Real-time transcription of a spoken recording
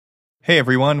Hey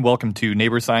everyone, welcome to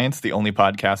Neighbor Science, the only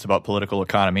podcast about political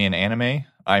economy and anime.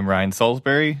 I'm Ryan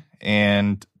Salisbury,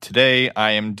 and today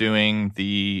I am doing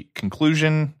the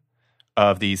conclusion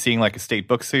of the Seeing Like a State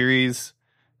book series.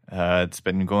 It's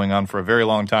been going on for a very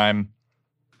long time.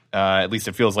 At least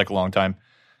it feels like a long time.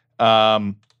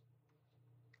 So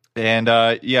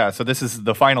this is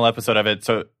the final episode of it.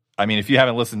 So, I mean, if you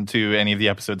haven't listened to any of the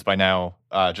episodes by now,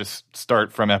 just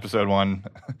start from episode 1.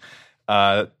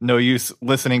 No use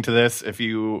listening to this if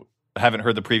you haven't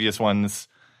heard the previous ones.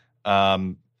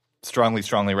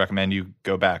 Strongly recommend you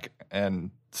go back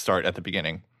and start at the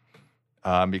beginning,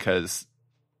 because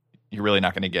you're really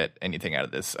not going to get anything out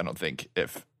of this, I don't think,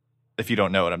 if you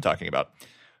don't know what I'm talking about.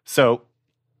 So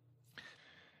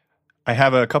I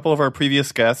have a couple of our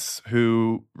previous guests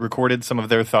who recorded some of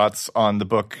their thoughts on the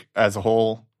book as a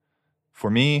whole for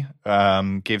me,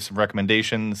 gave some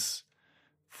recommendations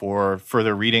for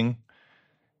further reading.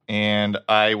 And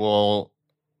I will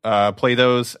play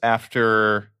those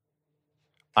after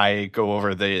I go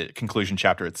over the conclusion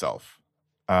chapter itself.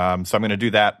 So I'm going to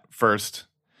do that first,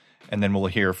 and then we'll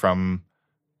hear from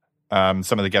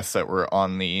some of the guests that were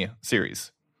on the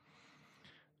series.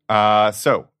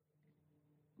 So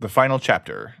the final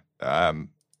chapter.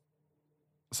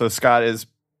 So Scott is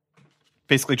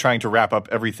basically trying to wrap up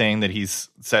everything that he's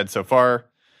said so far.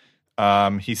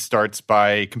 He starts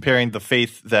by comparing the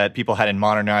faith that people had in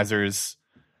modernizers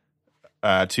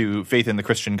to faith in the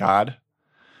Christian God.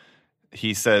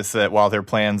 He says that while their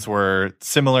plans were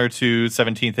similar to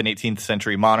 17th and 18th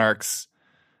century monarchs,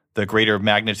 the greater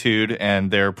magnitude and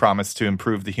their promise to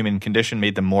improve the human condition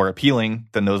made them more appealing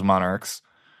than those monarchs.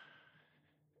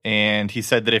 And he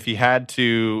said that if he had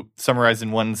to summarize in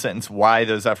one sentence why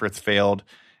those efforts failed,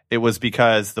 it was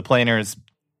because the planners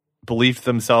believed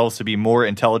themselves to be more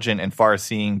intelligent and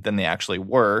far-seeing than they actually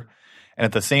were, and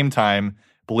at the same time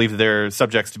believed their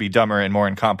subjects to be dumber and more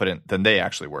incompetent than they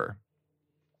actually were.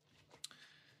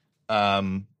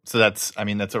 So that's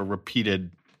a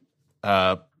repeated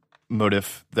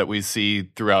motive that we see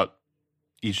throughout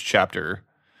each chapter.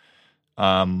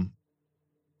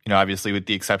 Obviously with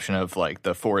the exception of like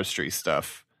the forestry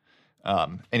stuff.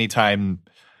 Anytime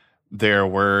there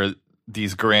were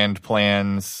these grand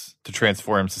plans to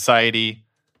transform society,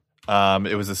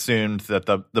 it was assumed that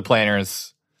the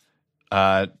planners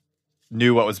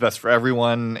knew what was best for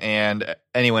everyone, and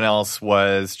anyone else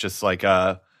was just like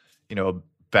a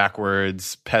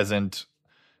backwards peasant,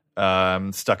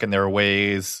 stuck in their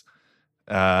ways,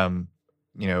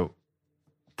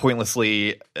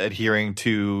 pointlessly adhering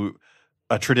to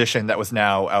a tradition that was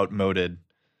now outmoded,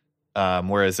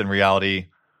 whereas in reality,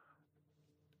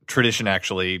 tradition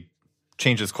actually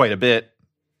changes quite a bit,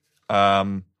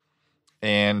 and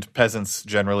peasants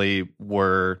generally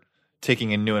were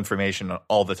taking in new information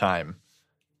all the time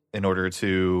in order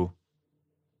to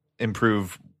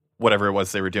improve whatever it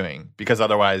was they were doing, because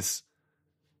otherwise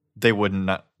they would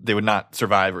not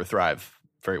survive or thrive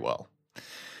very well.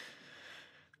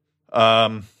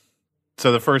 So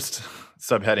the first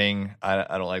subheading,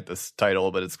 I don't like this title,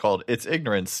 but it's called "It's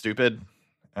Ignorance, Stupid,"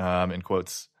 in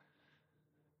quotes.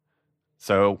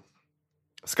 So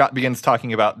Scott begins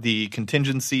talking about the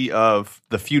contingency of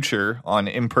the future on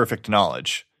imperfect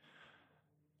knowledge.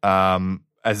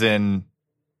 As in,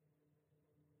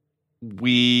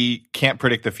 we can't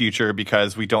predict the future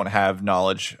because we don't have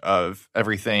knowledge of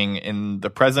everything in the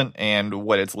present and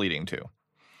what it's leading to.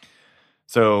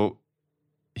 So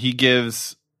he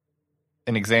gives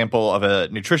an example of a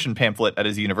nutrition pamphlet at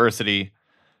his university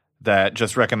that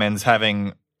just recommends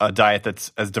having a diet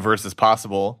that's as diverse as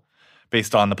possible,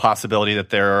 based on the possibility that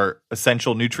there are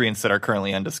essential nutrients that are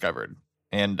currently undiscovered.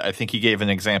 And I think he gave an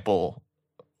example,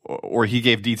 or he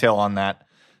gave detail on that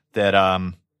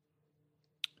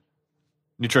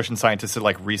nutrition scientists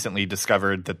had recently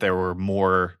discovered that there were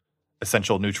more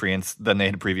essential nutrients than they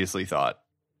had previously thought.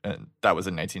 And that was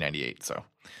in 1998. So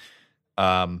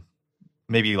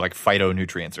maybe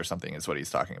phytonutrients or something is what he's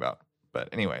talking about. But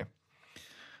anyway.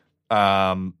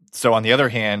 So on the other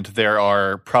hand, there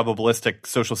are probabilistic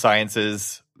social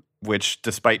sciences, which,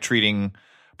 despite treating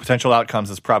potential outcomes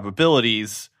as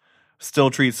probabilities, still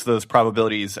treats those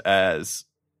probabilities as,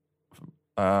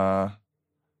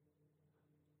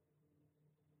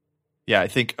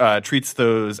 treats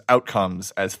those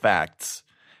outcomes as facts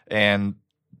and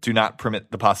do not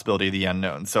permit the possibility of the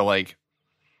unknown. So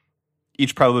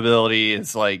each probability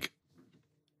is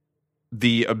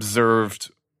the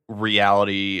observed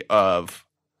reality of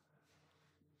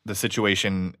the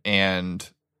situation, and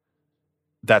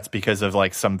that's because of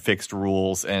some fixed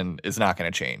rules and is not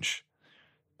going to change.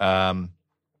 An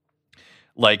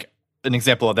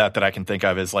example of that I can think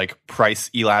of is price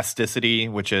elasticity,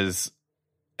 which is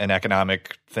an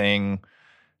economic thing.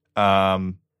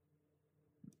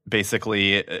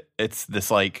 Basically, it's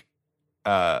this like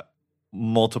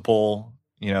multiple,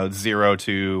 0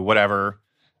 to whatever,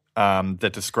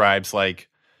 that describes like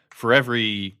for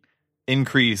every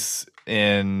increase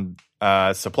in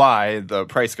supply, the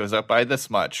price goes up by this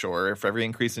much, or for every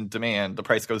increase in demand, the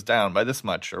price goes down by this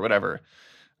much, or whatever.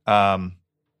 And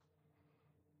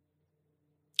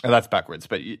that's backwards,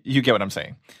 but you get what I'm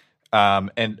saying.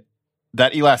 And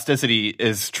that elasticity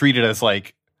is treated as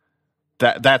like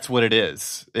that's what it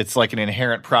is. It's like an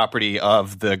inherent property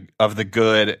of the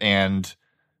good and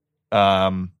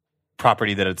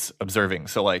property that it's observing.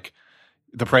 So like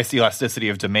the price elasticity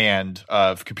of demand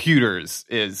of computers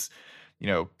is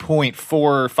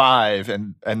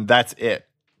 0.45, and that's it.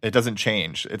 It doesn't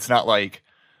change. It's not like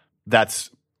that's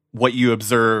what you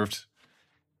observed,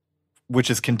 which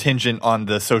is contingent on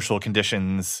the social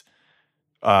conditions,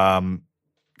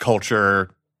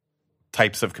 culture,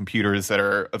 types of computers that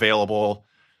are available,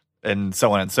 and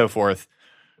so on and so forth.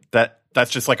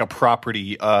 That's just like a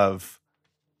property of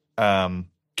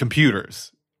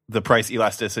computers. The price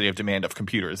elasticity of demand of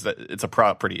computers, that it's a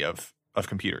property of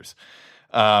computers.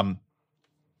 And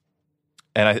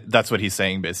that's what he's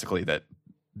saying, basically, that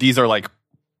these are like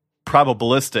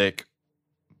probabilistic,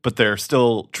 but they're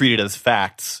still treated as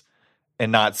facts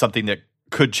and not something that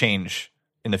could change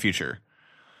in the future.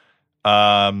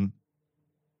 And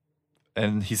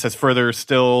he says further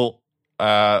still,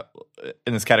 in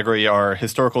this category are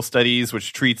historical studies,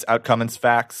 which treats outcome as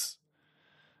facts.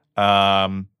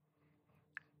 So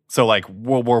like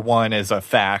World War I is a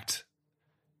fact.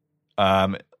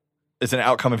 It's an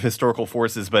outcome of historical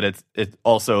forces, but it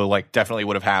also like definitely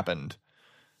would have happened,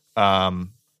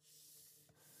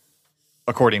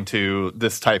 according to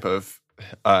this type of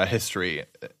history.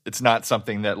 It's not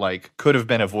something that like could have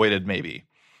been avoided. Maybe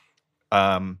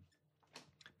World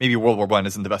War I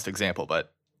isn't the best example,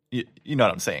 but you know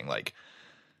what I'm saying. Like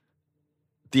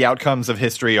the outcomes of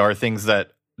history are things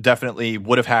that definitely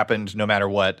would have happened no matter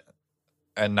what,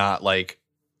 and not like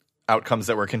outcomes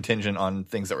that were contingent on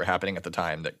things that were happening at the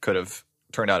time that could have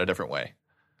turned out a different way.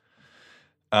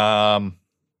 Of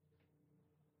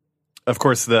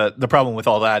course, the problem with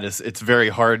all that is it's very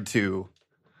hard to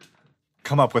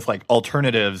come up with like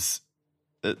alternatives.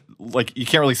 Like you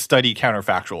can't really study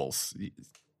counterfactuals, you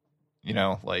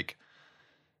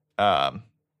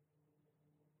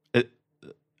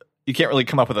can't really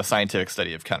come up with a scientific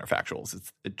study of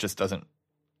counterfactuals. It just doesn't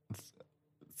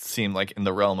seem like in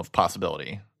the realm of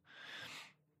possibility.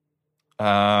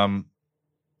 So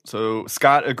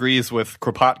Scott agrees with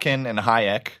Kropotkin and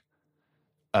Hayek,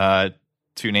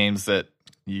 two names that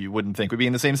you wouldn't think would be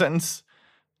in the same sentence,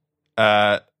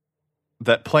 that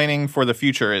planning for the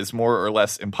future is more or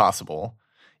less impossible,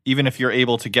 even if you're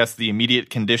able to guess the immediate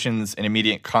conditions and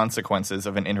immediate consequences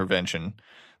of an intervention.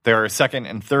 There are second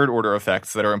and third order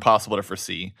effects that are impossible to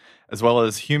foresee, as well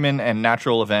as human and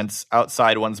natural events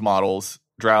outside one's models,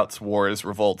 droughts, wars,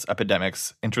 revolts,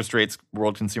 epidemics, interest rates,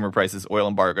 world consumer prices, oil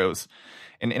embargoes,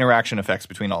 and interaction effects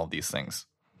between all of these things.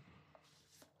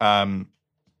 So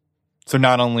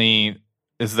not only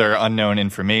is there unknown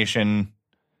information,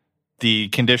 the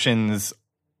conditions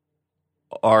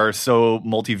are so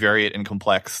multivariate and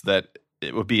complex that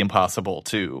it would be impossible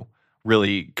to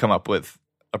really come up with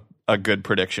a good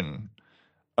prediction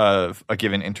of a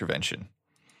given intervention.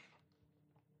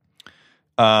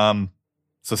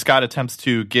 So Scott attempts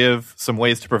to give some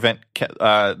ways to prevent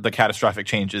the catastrophic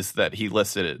changes that he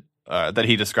listed, that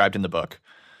he described in the book.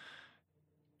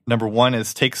 Number 1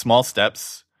 is take small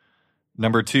steps.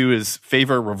 Number 2 is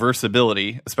favor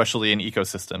reversibility, especially in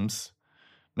ecosystems.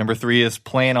 Number 3 is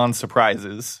plan on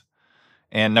surprises.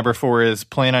 And number 4 is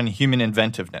plan on human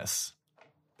inventiveness.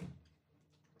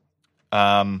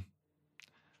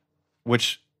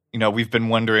 Which, we've been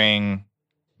wondering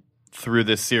through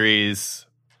this series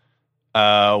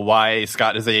why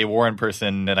Scott is a Warren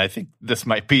person, and I think this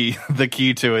might be the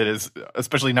key to it, is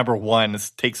especially number 1 is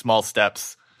take small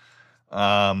steps.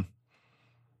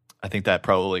 I think that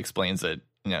probably explains it.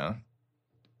 We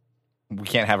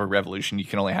can't have a revolution. You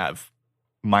can only have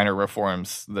minor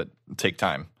reforms that take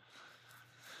time.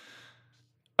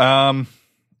 The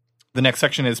next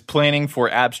section is planning for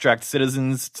abstract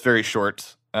citizens. It's very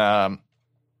short. While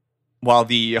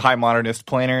the high modernist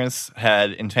planners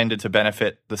had intended to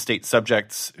benefit the state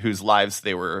subjects whose lives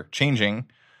they were changing,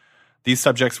 these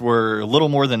subjects were little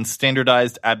more than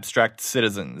standardized abstract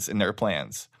citizens in their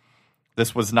plans.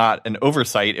 This was not an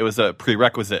oversight. It was a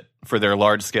prerequisite for their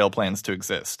large-scale plans to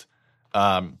exist.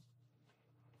 So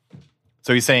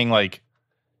he's saying, like,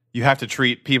 you have to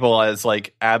treat people as,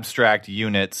 like, abstract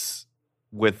units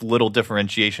with little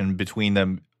differentiation between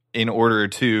them in order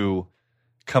to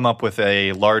come up with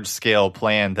a large scale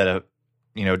plan that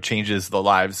changes the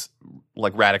lives,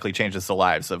 like radically changes the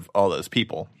lives of all those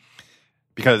people,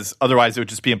 because otherwise it would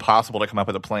just be impossible to come up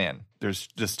with a plan. There's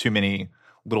just too many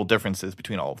little differences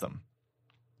between all of them.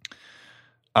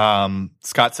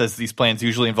 Scott says these plans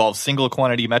usually involve single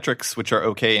quantity metrics, which are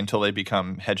okay until they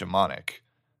become hegemonic,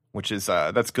 which is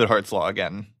that's Goodhart's law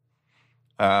again,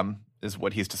 is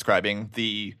what he's describing.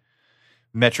 The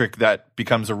metric that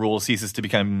becomes a rule ceases to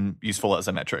become useful as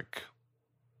a metric.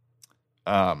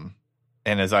 And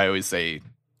as I always say,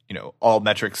 all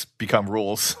metrics become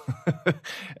rules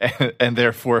and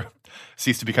therefore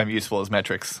cease to become useful as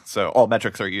metrics. So all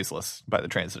metrics are useless by the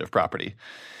transitive property.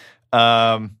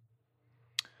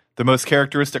 The most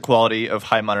characteristic quality of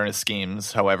high modernist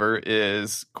schemes, however,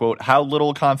 is, quote, how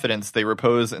little confidence they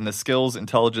repose in the skills,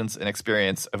 intelligence, and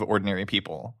experience of ordinary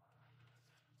people.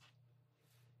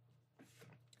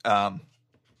 So,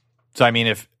 I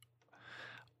mean,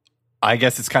 I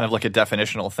guess it's kind of like a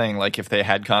definitional thing. Like, if they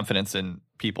had confidence in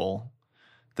people,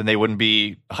 then they wouldn't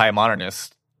be high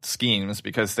modernist schemes,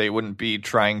 because they wouldn't be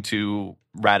trying to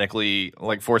radically,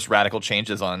 like, force radical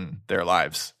changes on their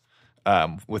lives,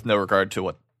 with no regard to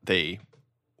what they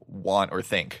want or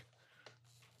think.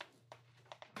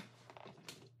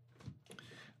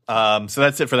 So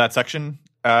that's it for that section.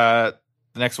 The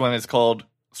next one is called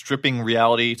Stripping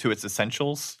Reality to Its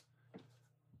Essentials.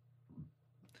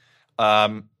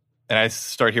 And I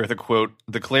start here with a quote.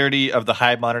 The clarity of the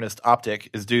high modernist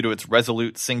optic is due to its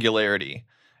resolute singularity.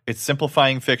 Its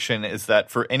simplifying fiction is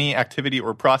that for any activity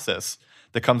or process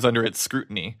that comes under its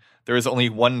scrutiny, there is only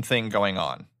one thing going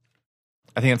on.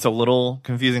 I think it's a little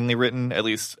confusingly written. At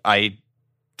least I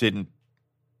didn't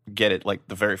get it like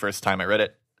the very first time I read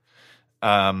it.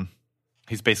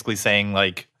 He's basically saying,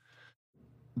 like,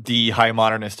 the high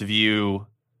modernist view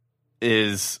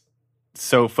is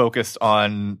so focused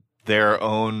on their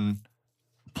own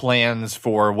plans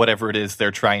for whatever it is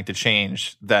they're trying to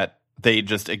change that they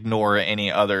just ignore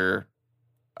any other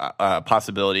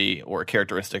possibility or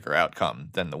characteristic or outcome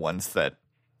than the ones that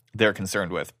they're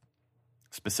concerned with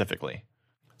specifically.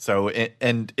 So,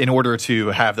 in order to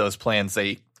have those plans,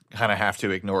 they kind of have to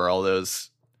ignore all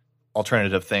those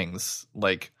alternative things.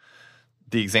 Like,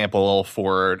 the example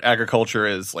for agriculture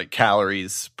is like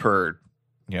calories per,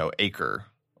 acre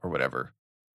or whatever.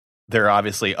 There are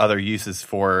obviously other uses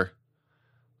for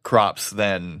crops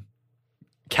than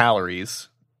calories,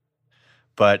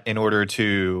 but in order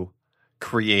to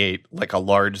create like a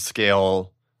large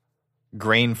scale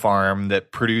grain farm that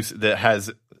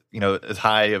has as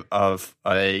high of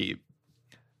a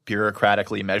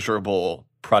bureaucratically measurable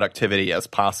productivity as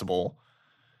possible,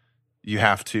 you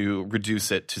have to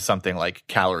reduce it to something like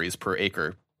calories per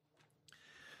acre.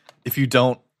 If you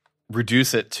don't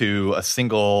reduce it to a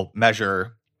single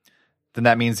measure, then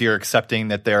that means you're accepting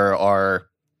that there are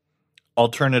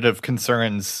alternative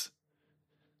concerns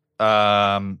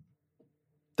that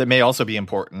may also be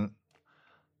important.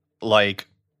 Like,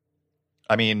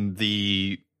 I mean,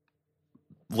 the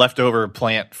leftover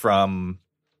plant from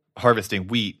harvesting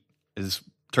wheat is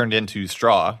turned into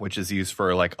straw, which is used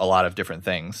for like a lot of different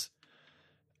things.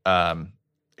 It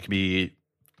can be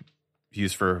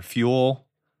used for fuel,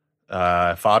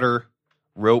 fodder,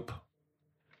 rope,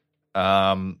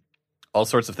 all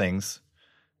sorts of things.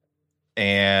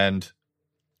 And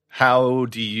how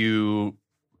do you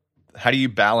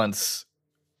balance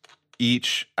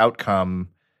each outcome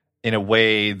in a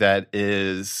way that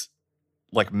is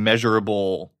like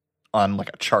measurable on like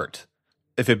a chart?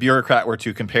 If a bureaucrat were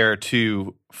to compare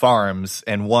two farms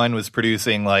and one was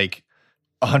producing like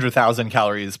 100,000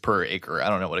 calories per acre, I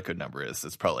don't know what a good number is.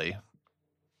 It's probably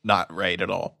not right at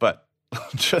all, but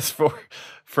just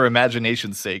for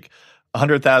imagination's sake,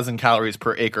 100,000 calories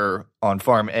per acre on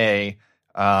farm A,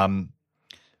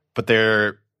 but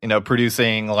they're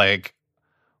producing like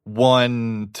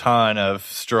 1 ton of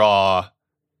straw,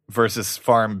 versus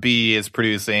farm B is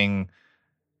producing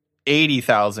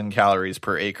 80,000 calories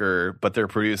per acre, but they're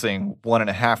producing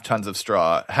 1.5 tons of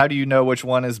straw. How do you know which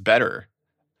one is better?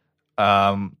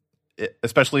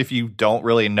 Especially if you don't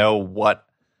really know what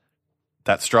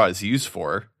that straw is used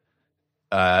for,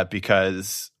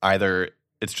 because either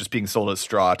it's just being sold as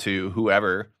straw to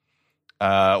whoever,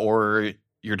 or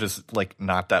you're just like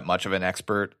not that much of an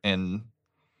expert in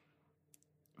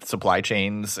supply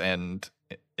chains and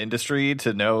industry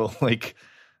to know like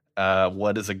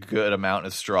what is a good amount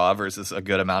of straw versus a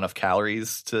good amount of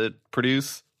calories to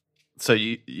produce. So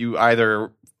you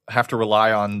either have to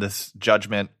rely on this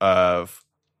judgment of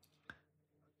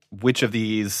which of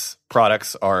these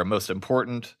products are most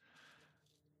important,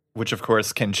 which of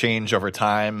course can change over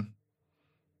time,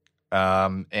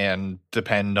 and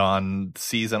depend on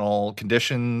seasonal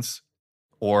conditions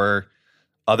or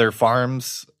other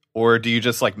farms? Or do you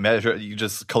just like measure, you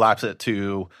just collapse it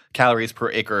to calories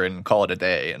per acre and call it a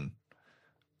day and,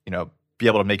 be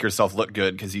able to make yourself look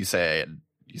good because you say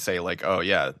like, oh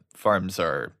yeah, farms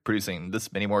are producing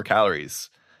this many more calories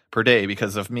per day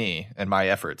because of me and my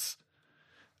efforts.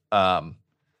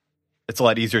 It's a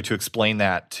lot easier to explain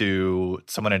that to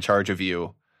someone in charge of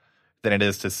you than it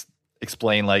is to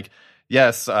explain like,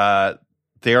 yes,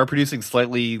 they are producing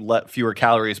slightly fewer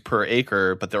calories per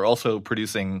acre, but they're also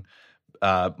producing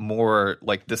more,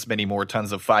 like this many more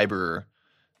tons of fiber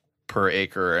per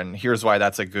acre. And here's why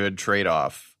that's a good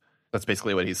trade-off. That's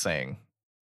basically what he's saying.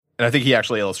 And I think he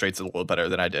actually illustrates it a little better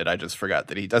than I did. I just forgot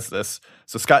that he does this.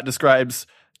 So Scott describes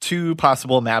 2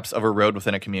 possible maps of a road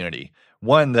within a community.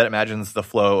 One that imagines the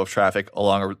flow of traffic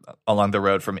along the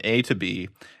road from A to B,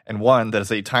 and one that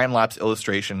is a time-lapse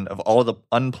illustration of all the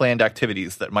unplanned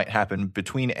activities that might happen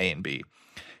between A and B.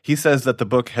 He says that the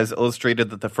book has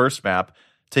illustrated that the first map,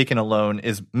 taken alone,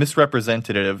 is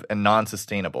misrepresentative and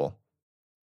non-sustainable.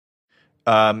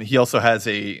 He also has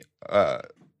a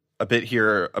bit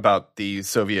here about the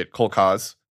Soviet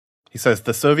kolkhoz. He says,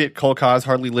 the Soviet kolkhoz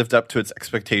hardly lived up to its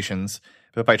expectations,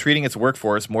 but by treating its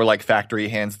workforce more like factory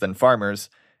hands than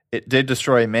farmers, it did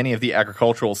destroy many of the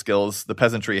agricultural skills the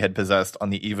peasantry had possessed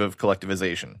on the eve of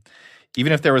collectivization.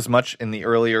 Even if there was much in the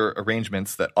earlier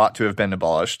arrangements that ought to have been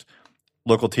abolished,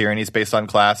 local tyrannies based on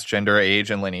class, gender,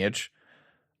 age, and lineage,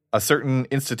 a certain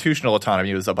institutional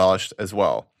autonomy was abolished as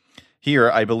well.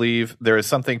 Here, I believe there is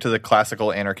something to the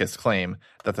classical anarchist claim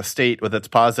that the state, with its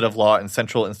positive law and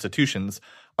central institutions,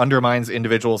 undermines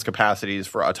individuals' capacities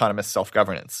for autonomous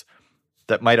self-governance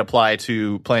that might apply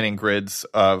to planning grids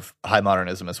of high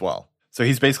modernism as well. So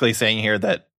he's basically saying here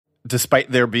that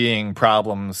despite there being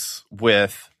problems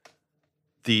with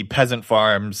the peasant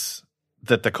farms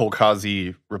that the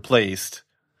kolkhozy replaced,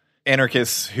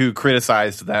 anarchists who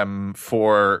criticized them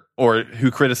or who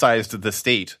criticized the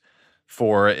state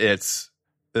for its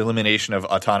elimination of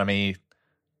autonomy,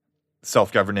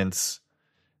 self-governance,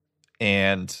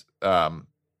 and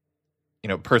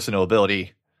personal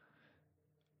ability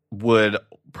would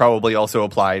probably also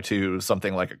apply to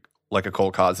something like a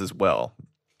kolkhoz as well,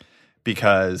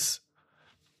 because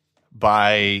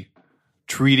by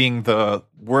treating the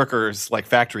workers like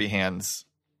factory hands,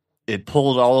 it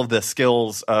pulled all of the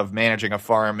skills of managing a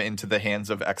farm into the hands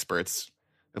of experts.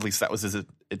 At least that was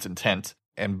its intent.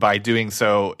 And by doing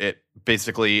so, it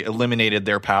basically eliminated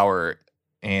their power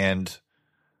and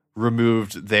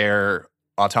removed their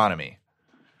autonomy.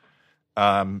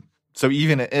 So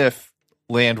even if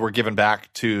land were given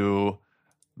back to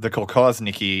the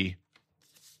kolkhozniki,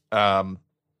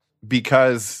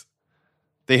 because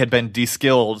they had been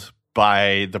de-skilled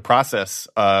by the process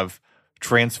of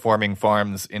transforming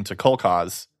farms into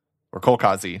kolkhoz or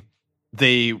kolkhozy,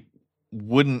 they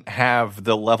wouldn't have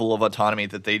the level of autonomy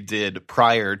that they did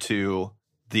prior to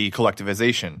the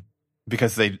collectivization,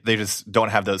 because they just don't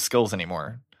have those skills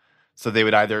anymore. So they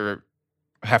would either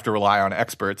have to rely on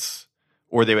experts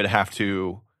or they would have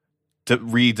to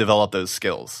redevelop those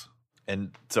skills.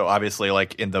 And so obviously,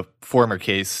 like in the former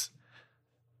case,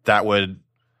 that would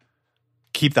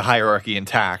keep the hierarchy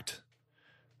intact.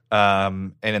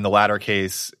 And in the latter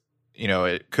case,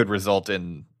 it could result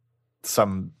in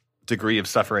some degree of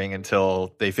suffering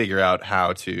until they figure out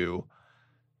how to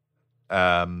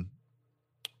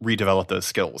redevelop those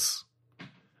skills,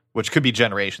 which could be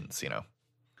generations,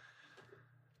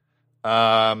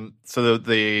 So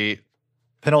the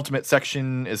penultimate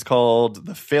section is called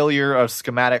The Failure of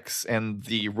Schematics and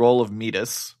the Role of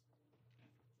Midas.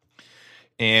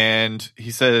 And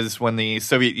he says when the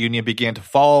Soviet Union began to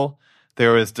fall,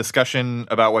 there was discussion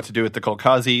about what to do with the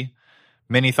kolkhozy.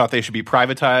 Many thought they should be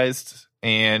privatized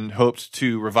and hoped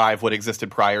to revive what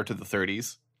existed prior to the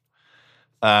 30s.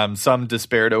 Some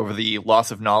despaired over the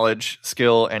loss of knowledge,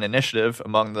 skill, and initiative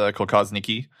among the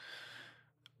kolkhozniki.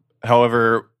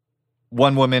 However,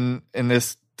 one woman in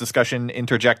this discussion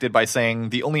interjected by saying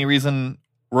the only reason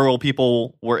rural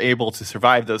people were able to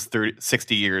survive those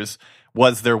 60 years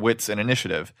was their wits and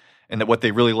initiative, and that what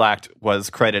they really lacked was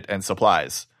credit and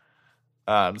supplies.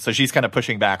 So she's kind of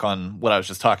pushing back on what I was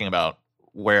just talking about,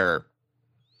 where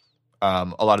a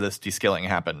lot of this de-skilling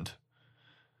happened.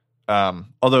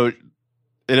 Although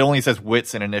it only says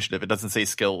wits and initiative, it doesn't say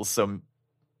skills, so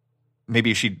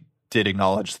maybe she did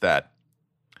acknowledge that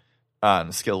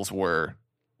skills were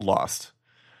lost.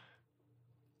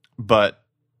 But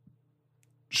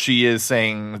she is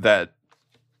saying that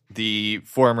the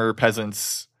former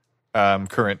peasants,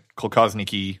 current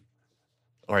kolkhozniki,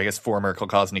 or I guess former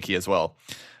kolkhozniki as well,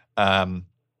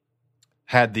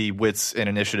 had the wits and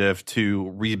initiative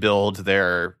to rebuild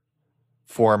their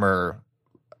former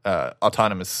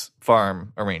autonomous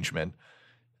farm arrangement.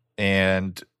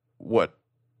 And what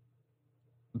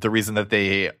the reason that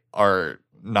they are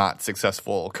not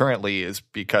successful currently is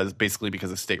because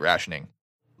of state rationing.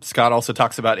 Scott also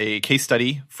talks about a case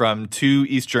study from 2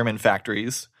 East German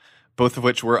factories, both of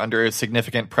which were under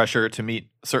significant pressure to meet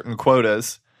certain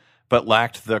quotas, but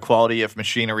lacked the quality of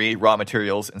machinery, raw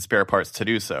materials, and spare parts to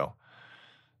do so.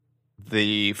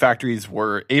 The factories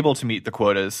were able to meet the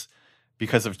quotas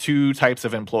because of 2 types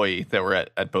of employee that were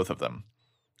at both of them,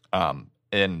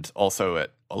 and also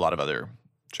at a lot of other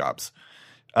jobs.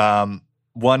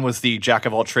 One was the jack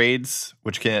of all trades,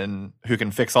 who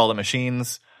can fix all the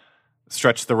machines,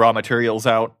 stretch the raw materials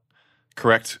out,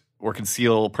 correct or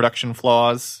conceal production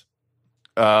flaws.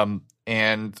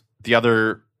 And the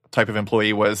other type of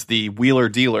employee was the wheeler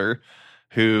dealer,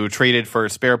 who traded for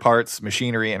spare parts,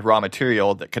 machinery, and raw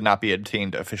material that could not be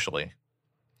obtained officially.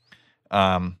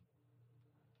 I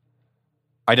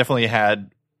definitely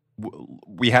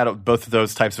we had both of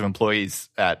those types of employees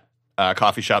at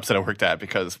coffee shops that I worked at,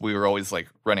 because we were always like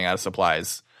running out of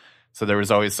supplies. So there was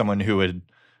always someone who would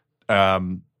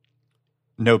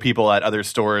know people at other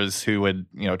stores who would,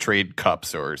 trade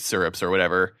cups or syrups or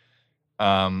whatever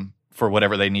for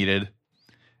whatever they needed.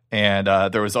 And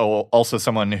there was also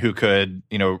someone who could,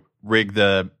 rig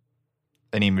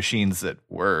any machines that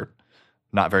were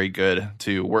not very good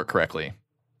to work correctly.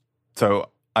 So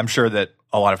I'm sure that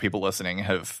a lot of people listening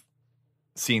have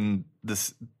seen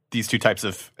these 2 types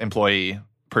of employee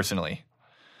personally.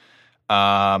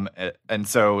 And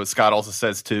so Scott also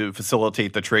says to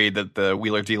facilitate the trade that the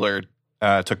wheeler dealer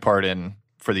took part in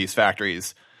for these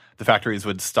factories, the factories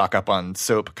would stock up on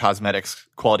soap, cosmetics,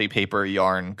 quality paper,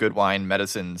 yarn, good wine,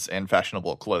 medicines, and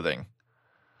fashionable clothing.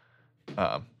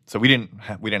 So we didn't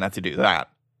have to do that.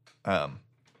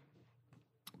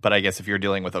 But I guess if you're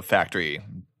dealing with a factory,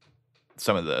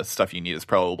 some of the stuff you need is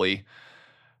probably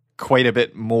quite a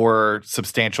bit more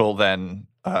substantial than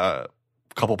a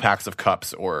couple packs of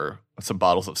cups or some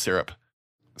bottles of syrup.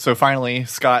 So finally,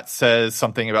 Scott says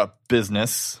something about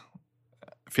business.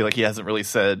 I feel like he hasn't really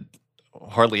said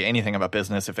hardly anything about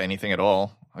business, if anything at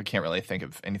all. I can't really think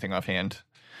of anything offhand.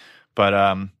 But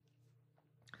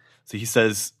so he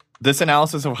says, this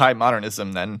analysis of high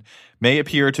modernism, then, may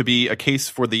appear to be a case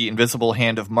for the invisible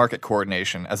hand of market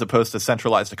coordination as opposed to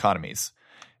centralized economies.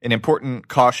 An important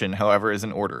caution, however, is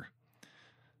in order.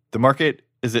 The market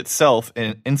is itself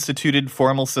an instituted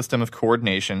formal system of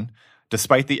coordination,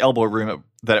 despite the elbow room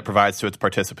that it provides to its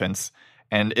participants,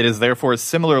 and it is therefore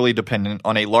similarly dependent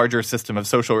on a larger system of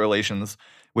social relations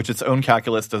which its own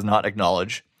calculus does not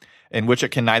acknowledge, and which it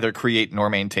can neither create nor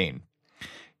maintain.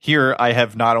 Here I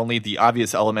have not only the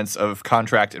obvious elements of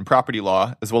contract and property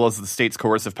law, as well as the state's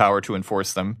coercive power to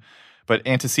enforce them, but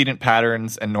antecedent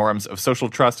patterns and norms of social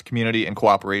trust, community, and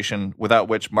cooperation, without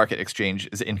which market exchange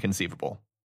is inconceivable.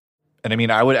 And I mean,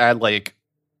 I would add like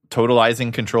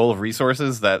totalizing control of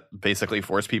resources that basically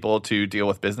force people to deal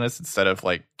with business instead of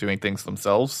like doing things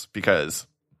themselves, because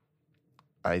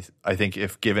I think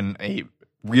if given a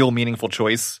real meaningful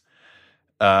choice,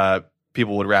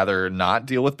 people would rather not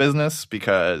deal with business,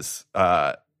 because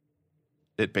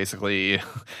it basically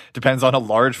depends on a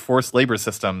large forced labor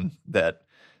system that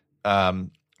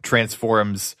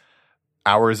transforms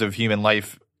hours of human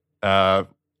life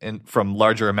from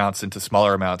larger amounts into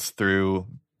smaller amounts through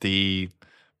the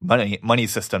money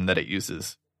system that it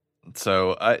uses.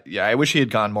 So I wish he had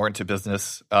gone more into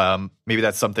business. Maybe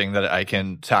that's something that I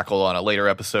can tackle on a later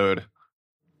episode.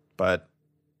 But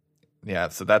yeah,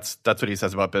 so that's what he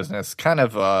says about business. Kind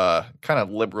of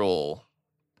liberal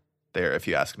there, if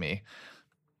you ask me.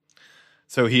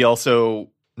 So he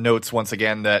also notes once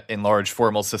again that in large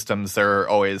formal systems, there are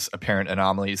always apparent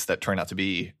anomalies that turn out to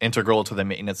be integral to the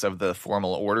maintenance of the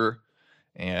formal order.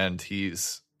 And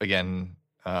he's, again,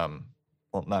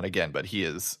 well, not again, but he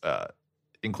is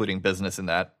including business in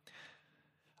that.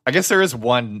 I guess there is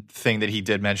one thing that he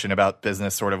did mention about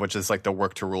business, sort of, which is like the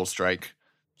work to rule strike.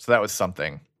 So that was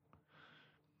something.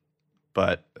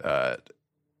 But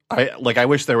I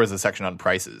wish there was a section on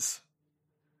prices.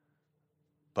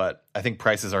 But I think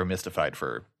prices are mystified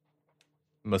for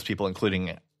most people,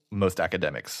 including most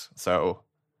academics. So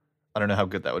I don't know how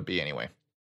good that would be anyway.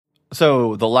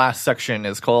 So the last section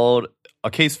is called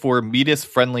A Case for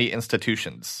Metis-Friendly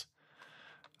Institutions.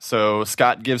 So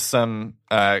Scott gives some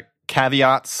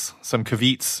caveats, some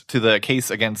caveats to the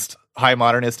case against high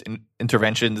modernist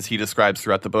interventions he describes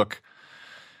throughout the book.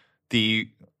 The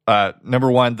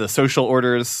number one, the social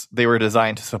orders they were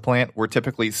designed to supplant were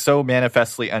typically so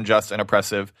manifestly unjust and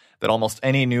oppressive that almost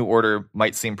any new order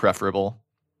might seem preferable,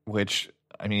 which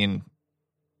I mean,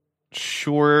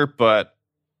 sure, but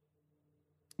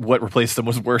what replaced them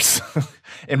was worse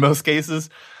in most cases.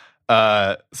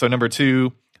 So number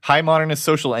 2, high modernist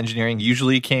social engineering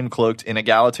usually came cloaked in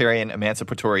egalitarian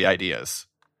emancipatory ideas,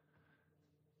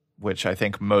 which I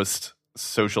think most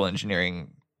social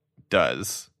engineering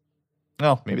does.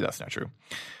 Well, maybe that's not true.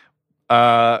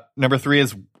 Number 3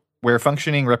 is where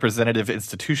functioning representative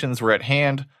institutions were at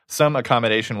hand, some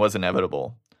accommodation was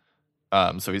inevitable.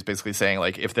 So he's basically saying,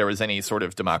 like, if there was any sort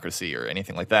of democracy or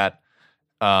anything like that,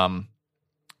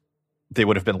 they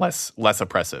would have been less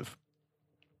oppressive.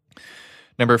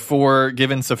 Number 4,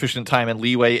 given sufficient time and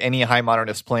leeway, any high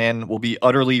modernist plan will be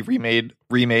utterly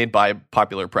remade by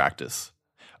popular practice.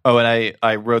 Oh, and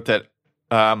I wrote that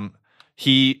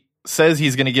he says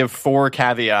he's going to give 4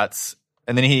 caveats,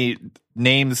 and then he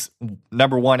names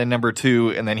number 1 and number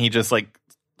 2, and then he just like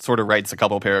sort of writes a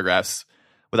couple paragraphs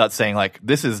without saying, like,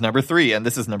 this is number 3 and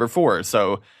this is number 4.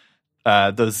 So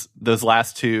those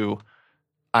last 2,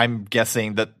 I'm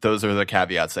guessing that those are the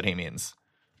caveats that he means,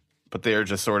 but they're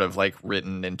just sort of like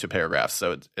written into paragraphs,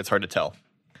 so it's hard to tell.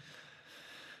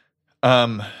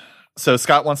 So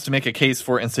Scott wants to make a case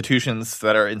for institutions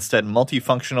that are instead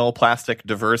multifunctional, plastic,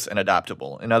 diverse, and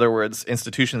adaptable. In other words,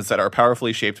 institutions that are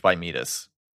powerfully shaped by metis.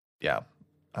 Yeah,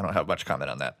 I don't have much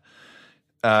comment on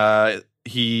that.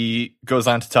 He goes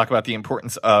on to talk about the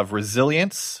importance of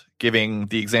resilience, giving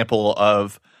the example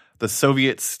of the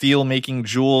Soviet steel-making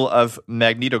jewel of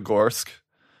Magnitogorsk,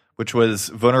 which was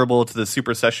vulnerable to the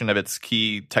supersession of its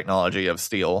key technology of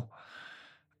steel.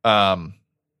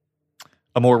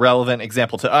 A more relevant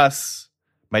example to us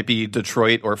might be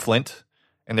Detroit or Flint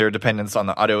and their dependence on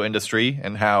the auto industry,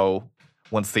 and how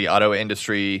once the auto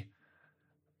industry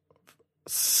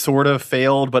sort of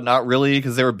failed, but not really,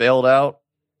 because they were bailed out.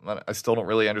 I still don't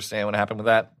really understand what happened with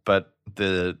that, but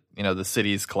the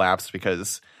cities collapsed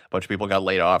because a bunch of people got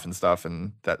laid off and stuff,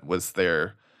 and that was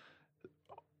their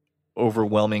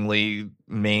overwhelmingly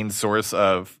main source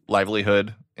of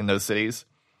livelihood in those cities.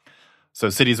 So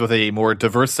cities with a more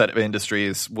diverse set of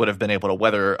industries would have been able to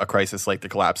weather a crisis like the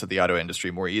collapse of the auto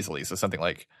industry more easily. So something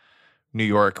like New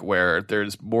York, where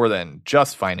there's more than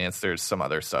just finance, there's some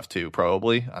other stuff too,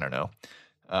 probably. I don't know.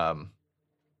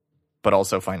 But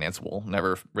also finance will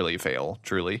never really fail,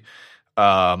 truly.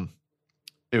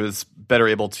 It was better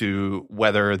able to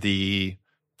weather the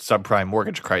subprime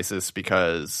mortgage crisis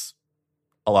because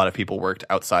a lot of people worked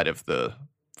outside of the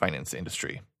finance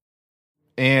industry.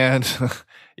 And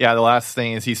yeah, the last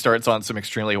thing is he starts on some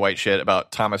extremely white shit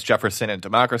about Thomas Jefferson and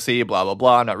democracy, blah, blah,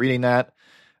 blah. I'm not reading that.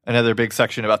 Another big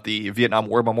section about the Vietnam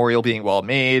War Memorial being well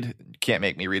made. Can't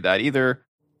make me read that either.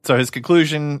 So his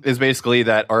conclusion is basically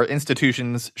that our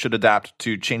institutions should adapt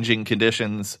to changing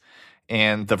conditions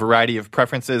and the variety of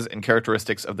preferences and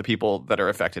characteristics of the people that are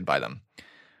affected by them.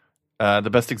 The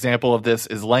best example of this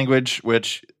is language,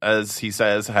 which, as he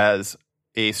says, has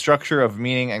a structure of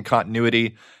meaning and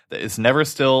continuity that is never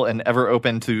still and ever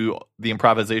open to the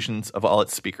improvisations of all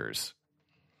its speakers.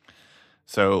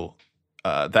 So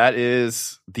that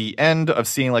is the end of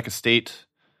Seeing Like a State.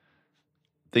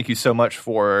 Thank you so much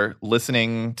for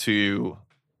listening to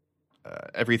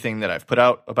everything that I've put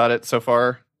out about it so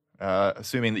far,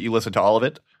 assuming that you listened to all of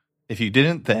it. If you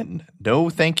didn't, then no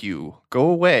thank you. Go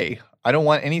away. I don't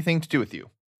want anything to do with you.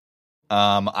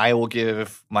 I will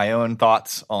give my own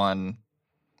thoughts on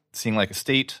Seeing Like a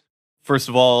State. First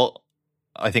of all,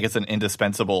 I think it's an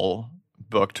indispensable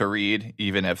book to read,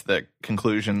 even if the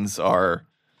conclusions are,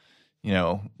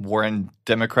 Warren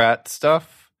Democrat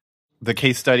stuff. The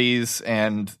case studies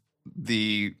and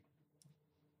the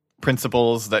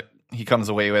principles that he comes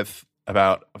away with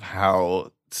about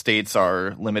how states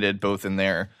are limited both in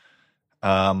their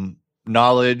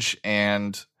knowledge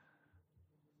and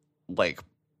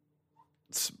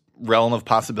realm of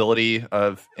possibility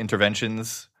of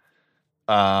interventions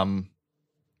that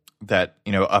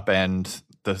upend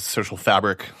the social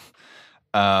fabric.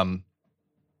 I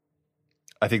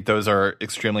think those are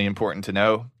extremely important to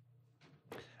know.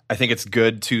 I think it's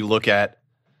good to look at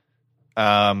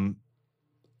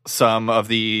some of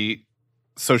the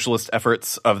socialist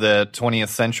efforts of the 20th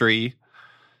century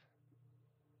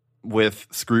with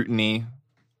scrutiny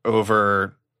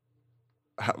over,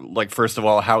 first of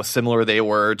all, how similar they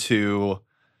were to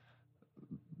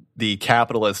the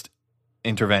capitalist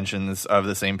interventions of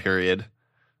the same period.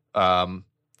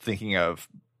 Thinking of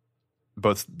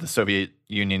both the Soviet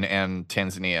Union and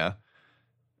Tanzania,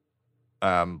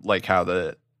 like how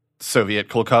the Soviet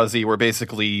kolkhozy were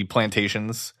basically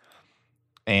plantations,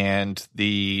 and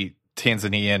the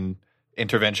Tanzanian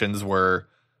interventions were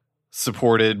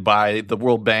supported by the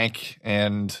World Bank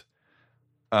and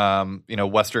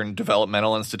Western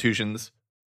developmental institutions.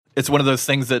 it's one of those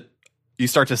things that you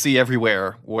start to see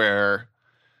everywhere where,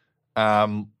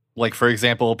 like, for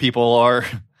example, people are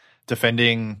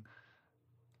defending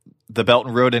the Belt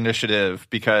and Road Initiative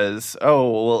because,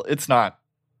 it's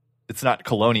not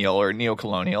colonial or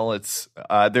neo-colonial. It's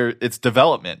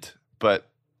development. But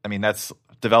I mean,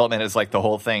 development is like the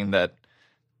whole thing that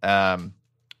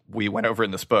we went over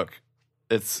in this book.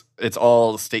 It's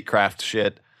all statecraft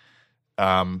shit.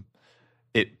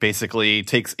 It basically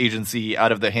takes agency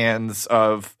out of the hands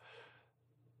of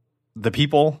the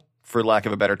people, for lack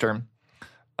of a better term,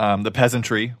 the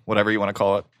peasantry, whatever you want to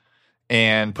call it,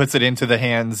 and puts it into the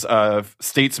hands of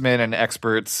statesmen and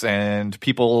experts and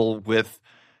people with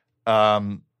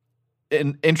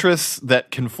interests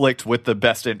that conflict with the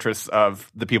best interests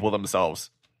of the people themselves.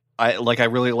 I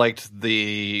really liked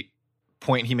the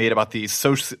point he made about the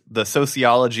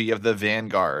sociology of the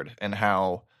vanguard and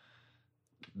how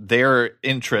their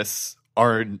interests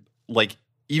are, like,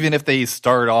 even if they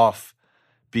start off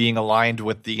being aligned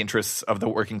with the interests of the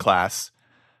working class,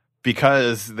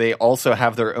 because they also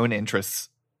have their own interests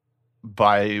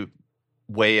by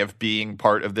way of being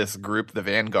part of this group, the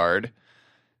vanguard,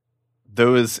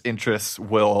 those interests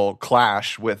will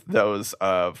clash with those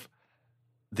of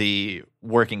the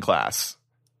working class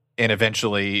and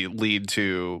eventually lead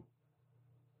to,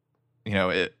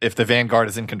 if the vanguard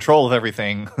is in control of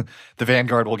everything, the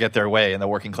vanguard will get their way and the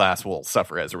working class will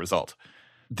suffer as a result.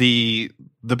 The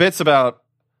bits about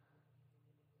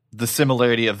the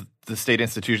similarity of the state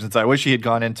institutions, I wish he had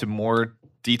gone into more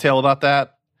detail about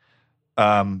that.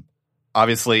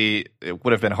 Obviously, it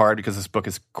would have been hard because this book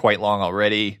is quite long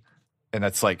already, and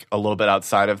that's like a little bit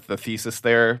outside of the thesis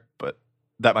there, but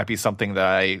that might be something that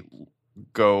I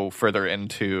go further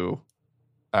into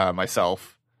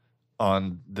myself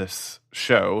on this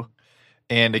show.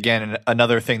 And again,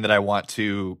 another thing that I want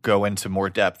to go into more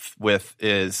depth with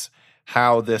is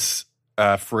how this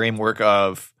framework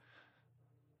of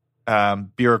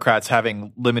bureaucrats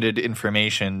having limited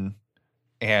information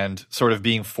and sort of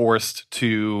being forced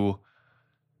to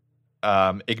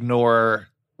ignore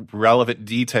relevant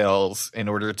details in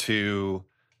order to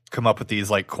come up with these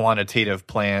like quantitative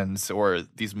plans or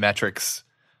these metrics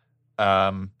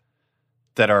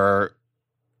that are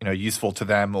useful to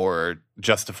them or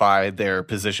justify their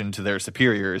position to their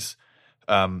superiors,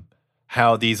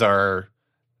 how these are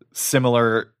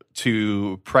similar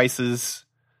to prices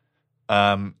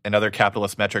and other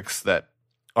capitalist metrics that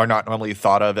are not normally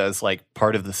thought of as like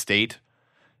part of the state,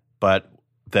 but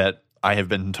that I have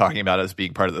been talking about as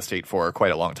being part of the state for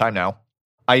quite a long time now.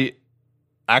 I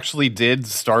actually did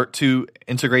start to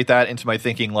integrate that into my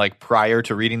thinking like prior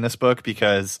to reading this book,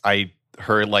 because I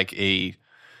heard like a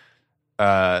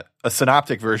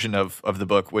synoptic version of the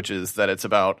book, which is that it's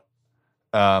about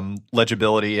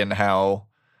legibility and how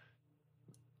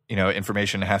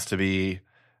information has to be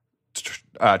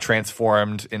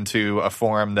transformed into a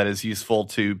form that is useful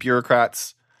to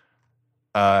bureaucrats.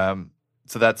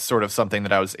 So that's sort of something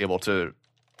that I was able to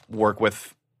work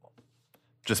with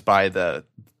just by the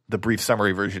brief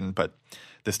summary version, but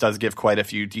this does give quite a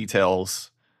few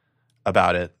details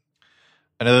about it.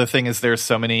 Another thing is there's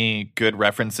so many good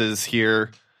references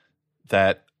here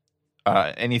that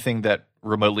anything that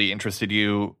remotely interested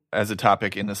you as a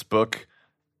topic in this book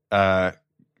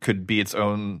could be its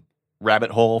own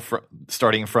rabbit hole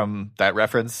starting from that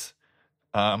reference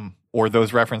or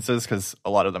those references, because a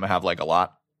lot of them have like a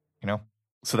lot,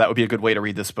 So that would be a good way to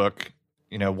read this book.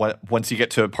 Once you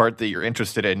get to a part that you're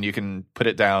interested in, you can put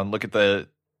it down, look at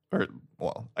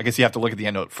I guess you have to look at the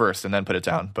endnote first and then put it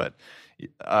down, but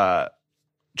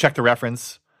check the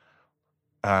reference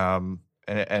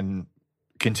and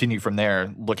continue from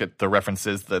there. Look at the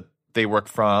references that they work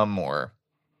from, or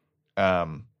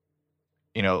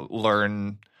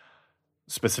learn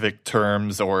specific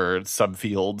terms or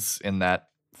subfields in that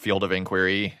field of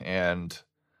inquiry and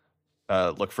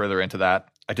look further into that.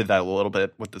 I did that a little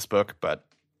bit with this book, but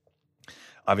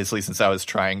obviously since I was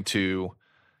trying to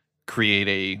create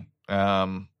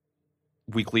a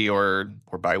weekly or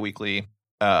bi-weekly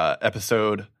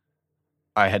episode,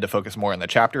 I had to focus more on the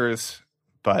chapters,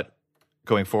 but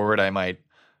going forward, I might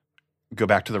go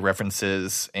back to the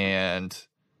references and,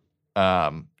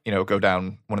 go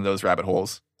down one of those rabbit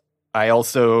holes. I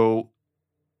also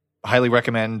highly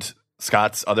recommend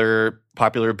Scott's other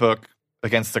popular book,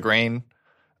 Against the Grain.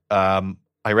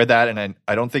 I read that, and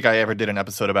I don't think I ever did an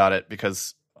episode about it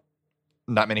because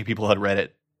not many people had read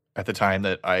it at the time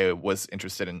that I was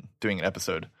interested in doing an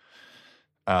episode.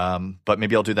 But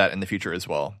maybe I'll do that in the future as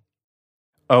well.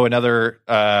 Oh, another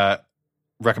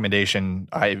recommendation.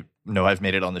 I know I've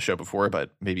made it on the show before,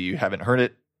 but maybe you haven't heard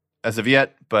it. as of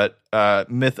yet, but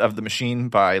Myth of the Machine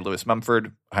by Lewis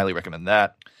Mumford. Highly recommend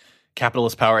that.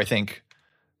 Capitalist Power, I think,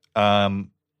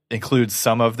 includes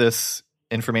some of this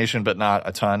information, but not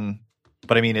a ton.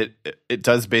 But I mean, it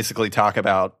does basically talk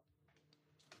about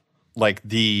like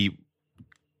the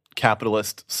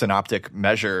capitalist synoptic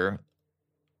measure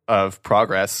of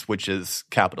progress, which is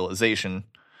capitalization.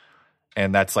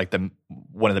 And that's like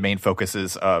one of the main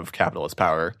focuses of Capitalist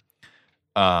Power.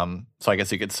 So I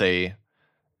guess you could say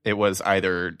it was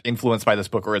either influenced by this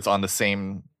book or it's on the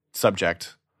same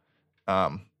subject.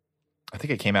 I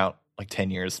think it came out like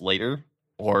 10 years later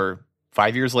or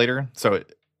 5 years later. So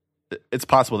it's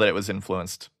possible that it was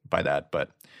influenced by that.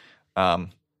 But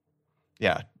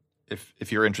yeah,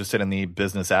 if you're interested in the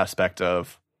business aspect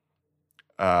of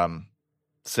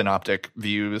synoptic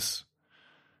views,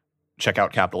 check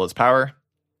out Capitalist Power.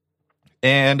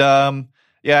 And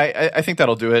yeah, I think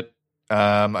that'll do it.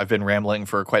 I've been rambling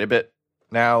for quite a bit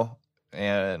now,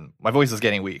 and my voice is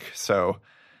getting weak. So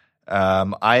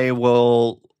I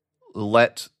will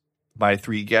let my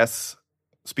three guests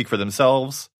speak for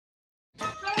themselves.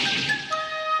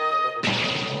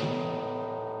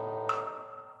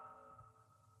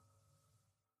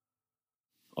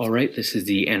 All right, this is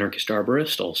the Anarchist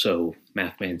Arborist, also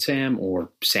Mathman Sam, or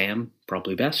Sam,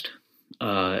 probably best.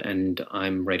 And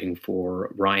I'm writing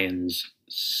for Ryan's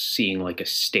Seeing Like a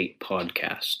State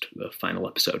podcast, the final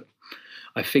episode.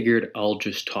 I figured I'll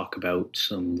just talk about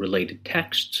some related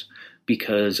texts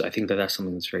because I think that that's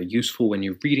something that's very useful when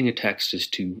you're reading a text, is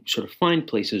to sort of find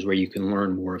places where you can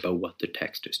learn more about what the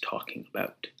text is talking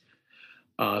about.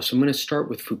 So I'm going to start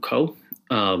with Foucault.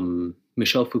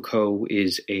 Michel Foucault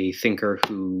is a thinker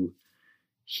who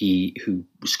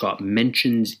Scott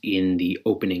mentions in the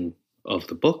opening of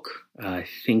the book, I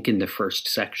think in the first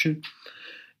section.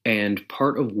 And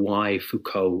part of why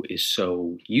Foucault is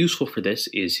so useful for this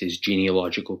is his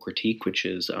genealogical critique, which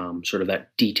is sort of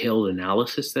that detailed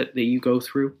analysis that you go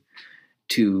through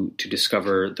to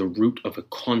discover the root of a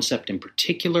concept in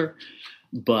particular.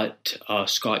 But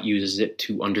Scott uses it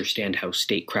to understand how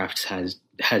statecraft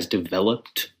has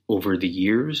developed over the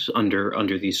years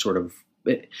under these sort of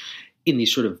in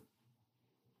these sort of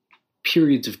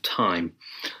periods of time.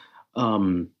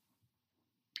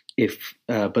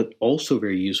 But also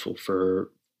very useful through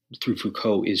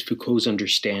Foucault is Foucault's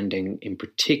understanding in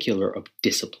particular of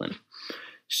discipline.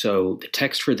 So the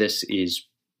text for this is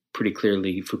pretty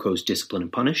clearly Foucault's Discipline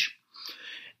and Punish.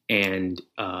 And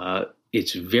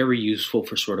it's very useful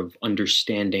for sort of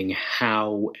understanding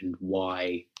how and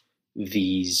why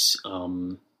these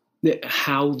sort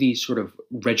of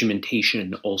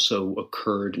regimentation also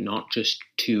occurred, not just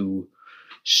to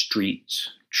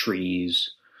streets,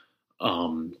 trees,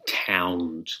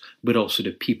 towns, but also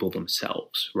to people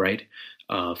themselves, right?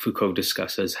 Foucault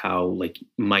discusses how like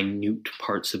minute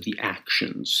parts of the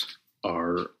actions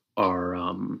are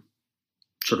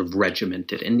sort of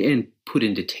regimented and put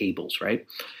into tables, right?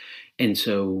 And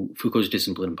so Foucault's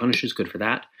Discipline and Punish is good for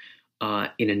that.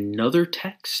 In another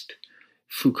text,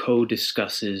 Foucault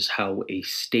discusses how a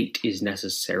state is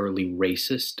necessarily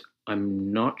racist.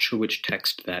 I'm not sure which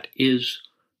text that is,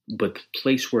 but the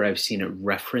place where I've seen it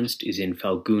referenced is in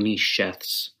Falguni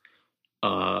Sheth's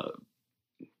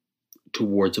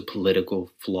Towards a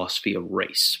Political Philosophy of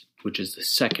Race, which is the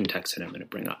second text that I'm going to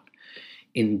bring up.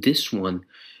 In this one,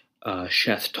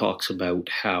 Sheth talks about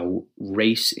how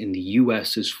race in the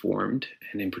U.S. is formed,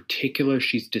 and in particular,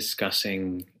 she's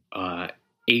discussing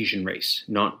Asian race,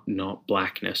 not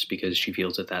blackness, because she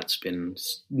feels that that's been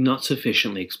not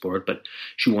sufficiently explored, but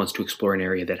she wants to explore an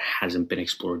area that hasn't been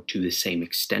explored to the same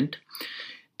extent.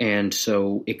 And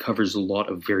so it covers a lot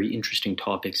of very interesting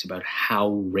topics about how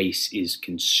race is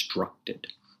constructed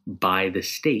by the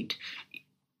state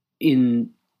in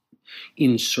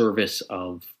service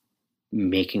of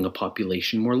making a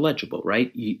population more legible,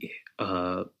 right?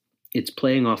 It's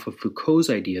playing off of Foucault's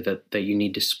idea that you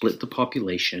need to split the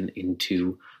population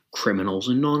into criminals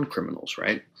and non-criminals,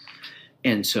 right?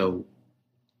 And so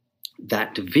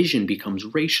that division becomes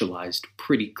racialized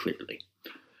pretty clearly.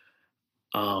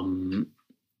 Another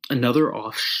another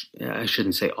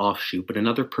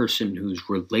person who's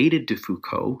related to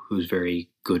Foucault, who's very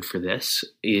good for this,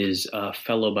 is a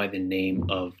fellow by the name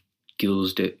of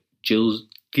Gilles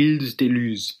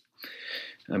Deleuze.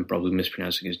 I'm probably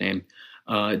mispronouncing his name.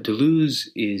 Deleuze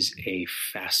is a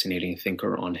fascinating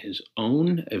thinker on his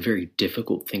own, a very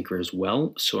difficult thinker as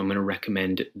well. So I'm going to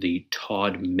recommend the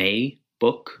Todd May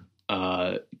book,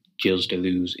 Gilles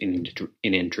Deleuze in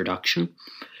Introduction.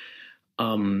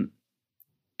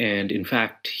 And in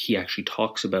fact, he actually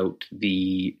talks about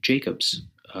the Jacobs,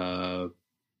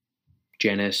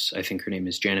 Janice, I think her name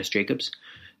is Janice Jacobs,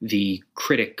 the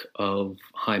critic of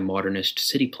high modernist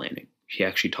city planning. She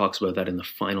actually talks about that in the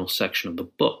final section of the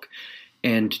book.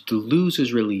 And Deleuze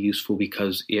is really useful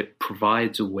because it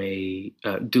provides a way.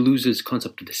 Deleuze's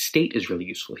concept of the state is really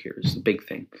useful here, is the big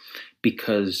thing,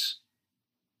 because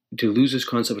Deleuze's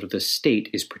concept of the state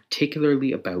is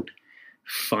particularly about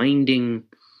finding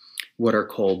what are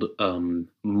called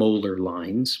molar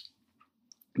lines.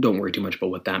 Don't worry too much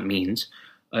about what that means.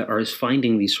 Are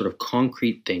finding these sort of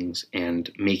concrete things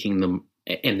and making them,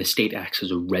 and the state acts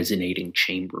as a resonating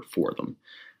chamber for them.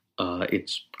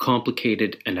 It's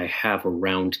complicated, and I have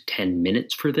around 10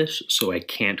 minutes for this, so I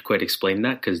can't quite explain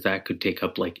that because that could take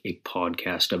up like a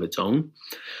podcast of its own.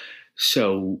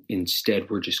 So instead,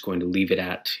 we're just going to leave it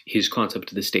at his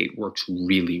concept of the state works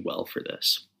really well for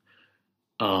this.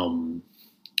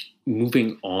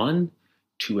 Moving on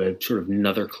to a sort of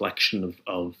another collection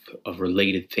of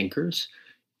related thinkers,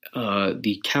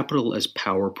 the Capital as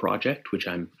Power Project, which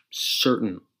I'm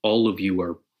certain all of you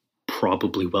are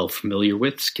probably well familiar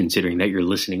with, considering that you're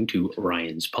listening to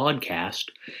Ryan's podcast,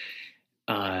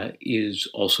 is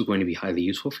also going to be highly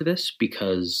useful for this,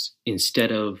 because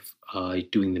instead of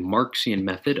doing the Marxian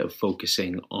method of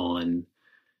focusing on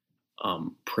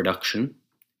production,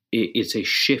 it's a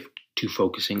shift to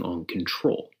focusing on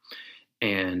control.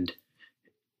 And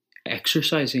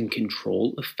exercising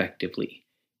control effectively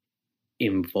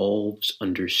involves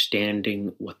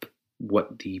understanding what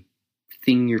the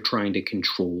thing you're trying to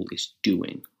control is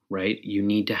doing, right? You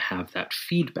need to have that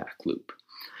feedback loop.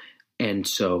 And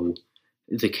so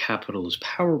the Capital as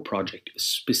Power Project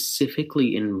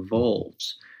specifically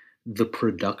involves the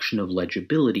production of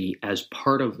legibility as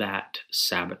part of that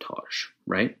sabotage,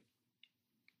 right?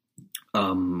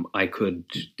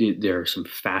 There are some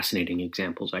fascinating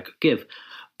examples I could give,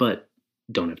 but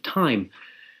don't have time.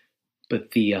 But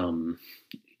in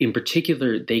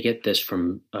particular, they get this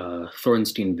from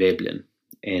Thorstein Veblen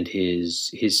and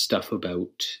his stuff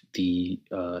about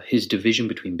his division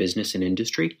between business and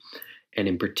industry, and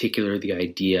in particular the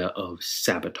idea of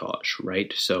sabotage,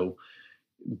 right? So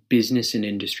business and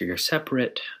industry are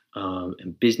separate,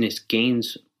 and business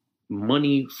gains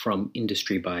money from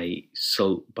industry by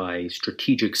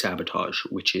strategic sabotage,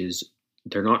 which is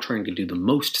they're not trying to do the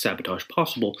most sabotage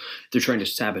possible. They're trying to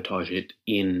sabotage it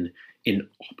in an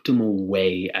optimal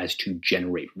way as to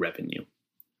generate revenue,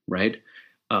 right?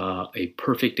 A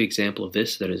perfect example of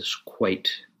this that is quite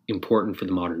important for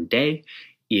the modern day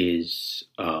is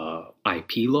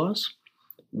IP laws,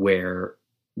 where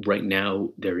right now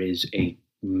there is a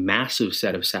massive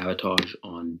set of sabotage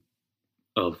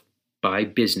by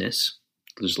business,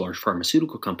 those large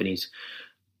pharmaceutical companies,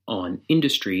 on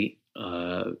industry,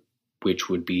 which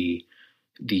would be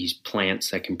these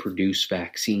plants that can produce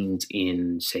vaccines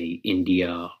in, say,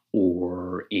 India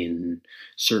or in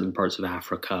certain parts of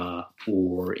Africa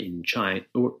or in China,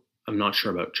 or I'm not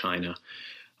sure about China,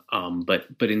 but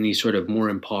in these sort of more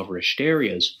impoverished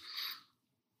areas.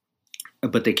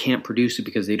 But they can't produce it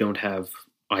because they don't have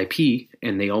IP,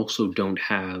 and they also don't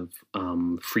have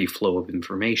free flow of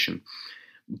information.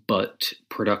 But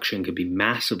production could be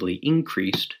massively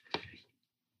increased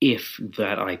if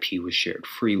that IP was shared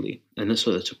freely. And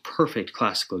so that's a perfect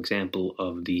classical example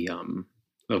of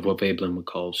of what Veblen would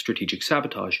call strategic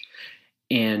sabotage.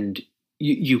 And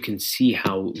you can see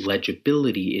how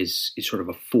legibility is sort of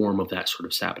a form of that sort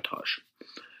of sabotage.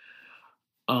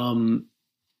 The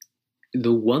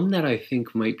one that I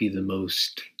think might be the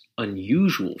most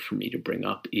unusual for me to bring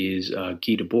up is Guy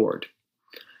Debord.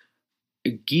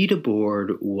 Guy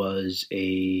Debord was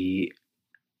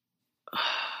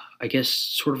I guess,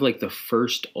 sort of like the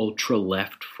first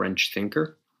ultra-left French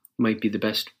thinker. Might be the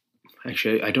best.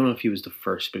 Actually, I don't know if he was the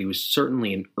first, but he was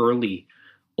certainly an early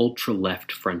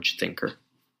ultra-left French thinker.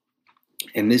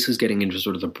 And this is getting into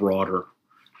sort of the broader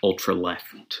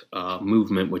ultra-left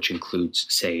movement, which includes,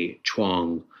 say,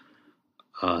 Chuang,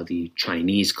 the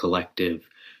Chinese collective,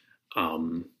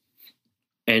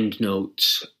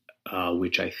 Endnotes,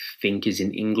 which I think is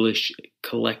an English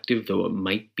collective, though it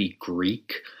might be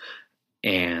Greek,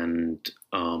 and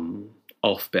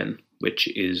Alfben, which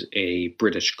is a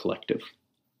British collective.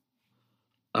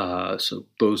 So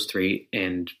those three,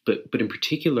 but in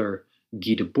particular,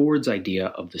 Guy Debord's idea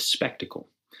of the spectacle.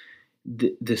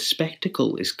 The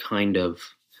spectacle is kind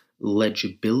of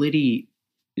legibility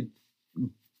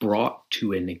brought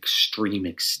to an extreme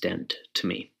extent to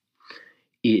me.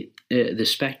 The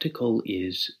spectacle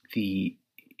is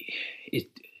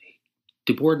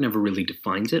Debord never really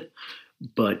defines it,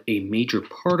 but a major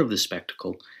part of the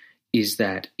spectacle is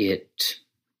that it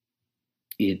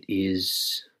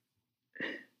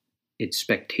It's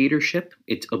spectatorship.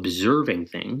 It's observing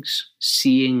things,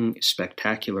 seeing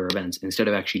spectacular events instead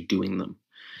of actually doing them,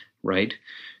 right?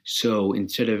 So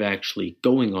instead of actually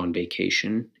going on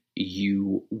vacation,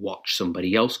 you watch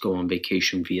somebody else go on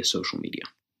vacation via social media.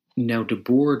 Now,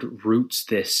 Debord roots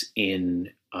this in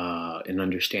an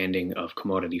understanding of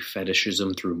commodity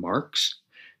fetishism through Marx,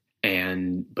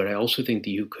 but I also think that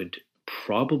you could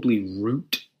probably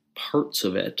root parts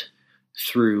of it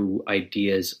through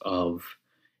ideas of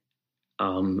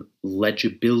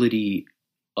legibility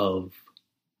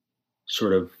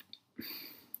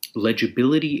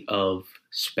of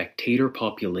spectator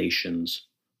populations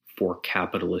for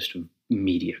capitalist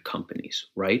media companies,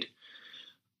 right?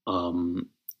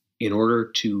 In order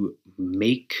to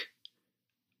make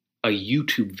a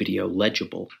YouTube video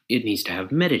legible, it needs to have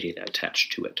metadata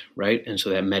attached to it, right? And so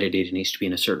that metadata needs to be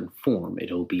in a certain form.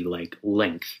 It'll be like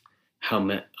length,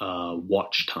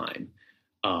 watch time,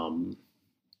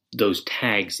 those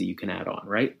tags that you can add on,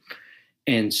 right?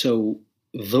 And so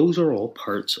those are all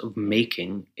parts of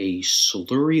making a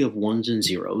slurry of ones and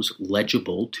zeros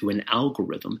legible to an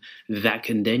algorithm that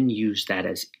can then use that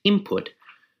as input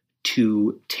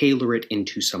to tailor it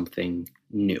into something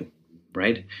new,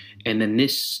 right? And then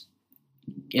this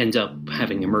ends up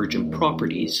having emergent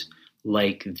properties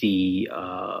like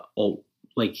that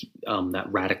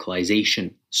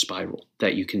radicalization spiral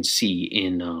that you can see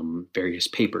in various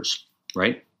papers,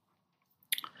 right?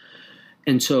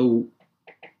 And so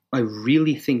I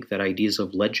really think that ideas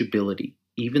of legibility,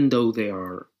 even though they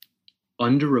are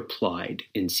underapplied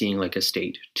in Seeing Like a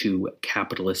State to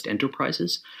capitalist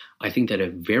enterprises, I think that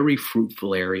a very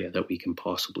fruitful area that we can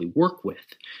possibly work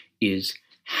with is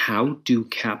how do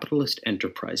capitalist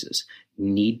enterprises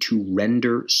need to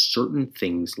render certain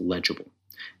things legible?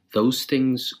 Those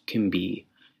things can be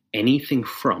anything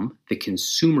from the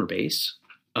consumer base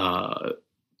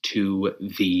to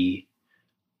the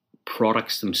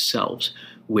products themselves,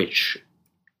 which,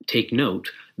 take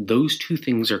note, those two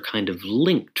things are kind of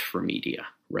linked for media,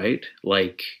 right?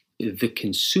 Like the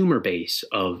consumer base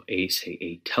of a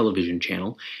television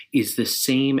channel is the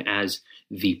same as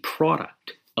the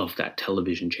product of that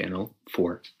television channel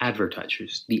for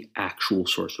advertisers, the actual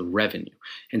source of revenue.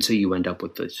 And so you end up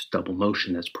with this double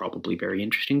motion that's probably very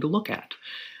interesting to look at.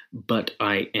 But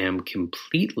I am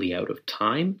completely out of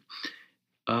time.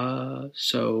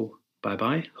 So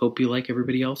bye-bye. Hope you like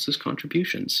everybody else's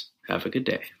contributions. Have a good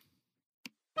day.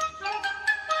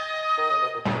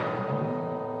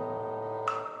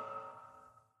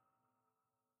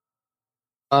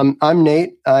 I'm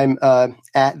Nate. I'm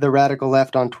at The Radical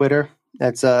Left on Twitter.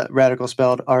 That's radical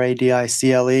spelled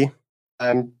Radicle.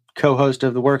 I'm co-host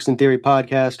of the Works in Theory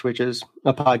podcast, which is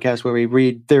a podcast where we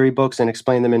read theory books and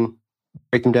explain them and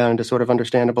break them down into sort of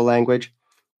understandable language.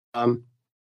 I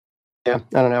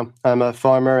don't know. I'm a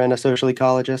farmer and a social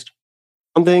ecologist.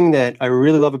 One thing that I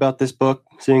really love about this book,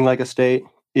 Seeing Like a State,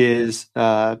 is,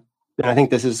 and I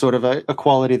think this is sort of a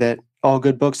quality that all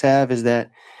good books have, is that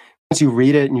once you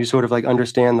read it and you sort of like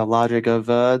understand the logic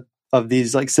of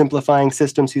these like simplifying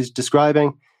systems he's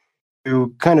describing,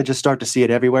 you kind of just start to see it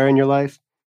everywhere in your life.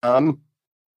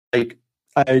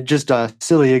 Just a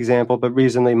silly example, but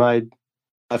recently my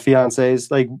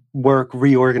fiance's like work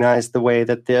reorganized the way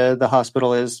that the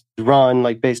hospital is run,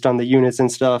 like based on the units and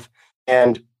stuff.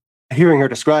 And hearing her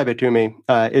describe it to me,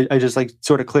 I just like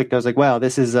sort of clicked. I was like, wow,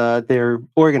 this is they're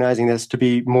organizing this to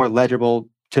be more legible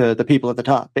to the people at the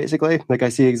top, basically. Like I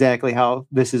see exactly how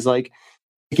this is like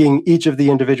making each of the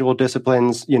individual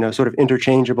disciplines, sort of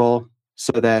interchangeable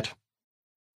so that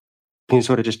you can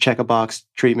sort of just check a box,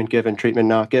 treatment given, treatment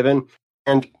not given.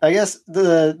 And I guess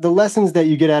the lessons that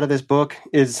you get out of this book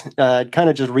is kind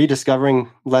of just rediscovering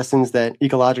lessons that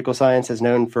ecological science has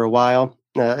known for a while.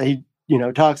 He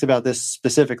talks about this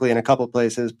specifically in a couple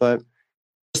places, but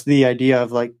just the idea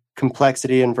of like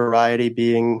complexity and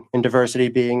variety and diversity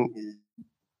being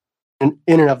in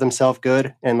and of themselves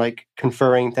good, and like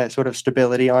conferring that sort of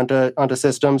stability onto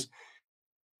systems,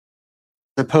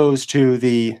 as opposed to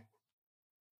the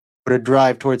sort of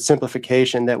drive towards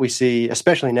simplification that we see,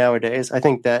 especially nowadays. I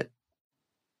think that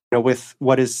with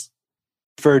what is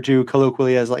referred to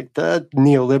colloquially as like the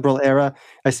neoliberal era,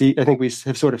 I think we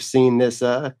have sort of seen this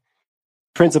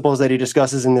principles that he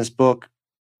discusses in this book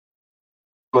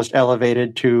almost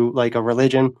elevated to like a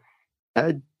religion.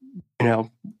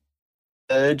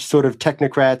 Sort of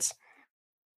technocrats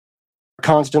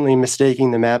constantly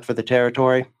mistaking the map for the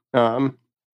territory. I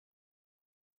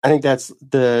think that's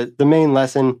the main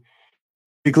lesson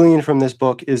to glean from this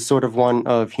book is sort of one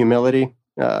of humility.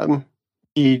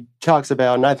 He talks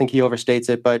about, and I think he overstates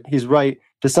it, but he's right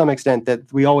to some extent,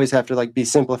 that we always have to like be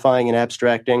simplifying and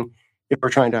abstracting if we're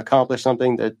trying to accomplish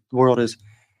something, the world is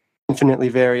infinitely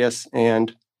various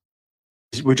and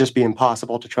it would just be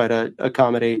impossible to try to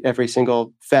accommodate every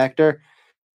single factor.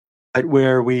 But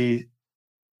where we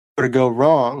sort of go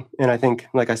wrong, and I think,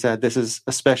 like I said, this is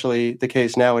especially the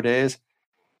case nowadays,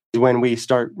 is when we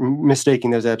start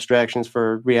mistaking those abstractions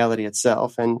for reality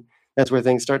itself. And that's where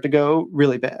things start to go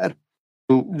really bad.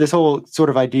 And this whole sort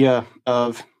of idea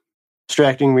of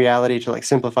abstracting reality to like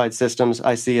simplified systems,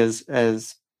 I see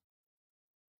as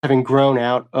having grown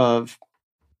out of,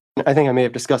 I think I may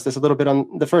have discussed this a little bit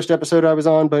on the first episode I was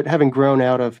on, but having grown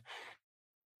out of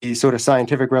the sort of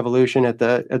scientific revolution at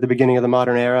the beginning of the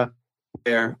modern era,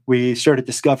 where we started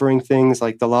discovering things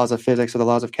like the laws of physics or the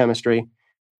laws of chemistry.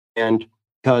 And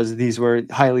because these were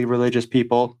highly religious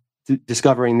people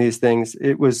discovering these things,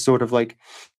 it was sort of like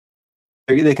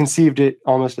they conceived it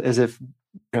almost as if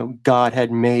God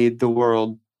had made the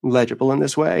world legible in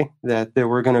this way, that there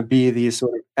were going to be these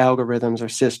sort of algorithms or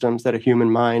systems that a human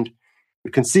mind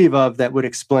would conceive of that would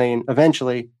explain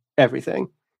eventually everything.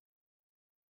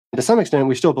 And to some extent,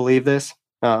 we still believe this.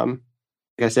 Like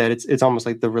I said, it's almost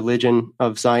like the religion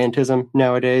of scientism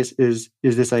nowadays is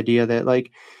this idea that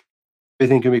like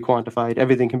everything can be quantified,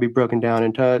 everything can be broken down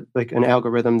into like an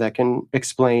algorithm that can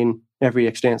explain every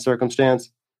extant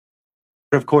circumstance.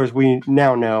 But of course, we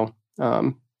now know,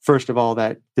 first of all,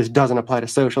 that this doesn't apply to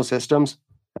social systems.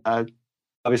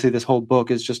 Obviously, this whole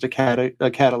book is just a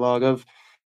catalog of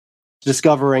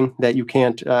discovering that you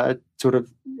can't sort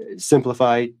of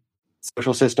simplify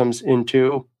social systems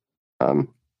into,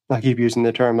 I keep using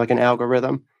the term, like an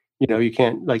algorithm. You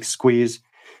can't like squeeze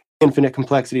infinite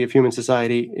complexity of human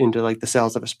society into like the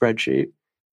cells of a spreadsheet.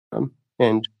 And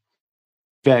in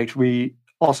fact, we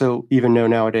also even know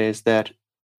nowadays that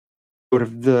sort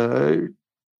of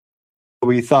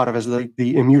we thought of as like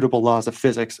the immutable laws of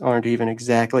physics aren't even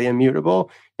exactly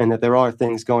immutable, and that there are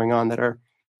things going on that are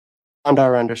beyond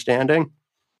our understanding.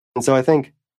 And so I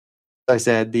think, as I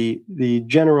said, the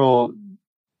general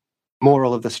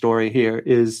moral of the story here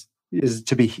is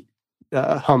to be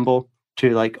humble,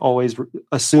 to like always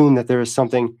assume that there is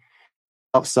something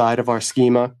outside of our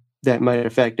schema that might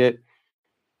affect it.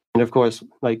 And of course,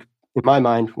 like in my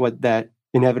mind, what that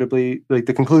inevitably, like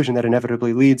the conclusion that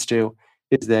inevitably leads to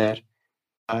is that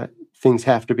things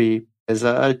have to be as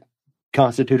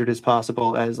constituted as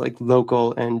possible, as like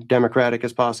local and democratic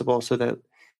as possible, so that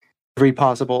every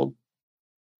possible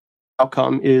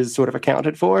outcome is sort of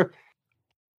accounted for.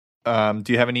 Do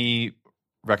you have any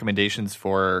recommendations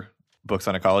for books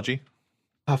on ecology?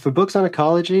 For books on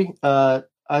ecology,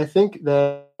 I think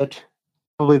that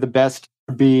probably the best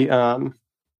would be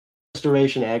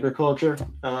Restoration Agriculture.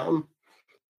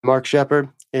 Mark Shepard.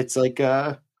 It's like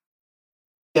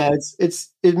it's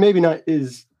maybe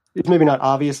not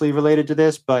obviously related to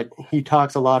this, but he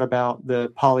talks a lot about the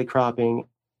polycropping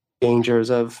dangers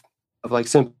of like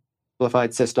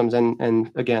simplified systems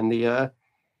and again the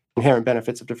inherent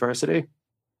benefits of diversity.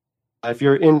 If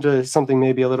you're into something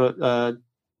maybe a little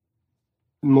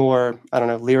more, I don't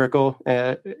know, lyrical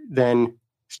than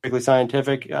strictly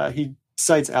scientific, he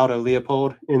cites Aldo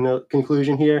Leopold in the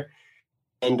conclusion here,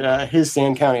 and his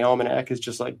Sand County Almanac is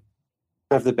just like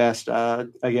one of the best, I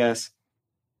guess,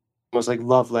 almost like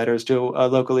love letters to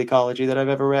local ecology that I've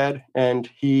ever read. And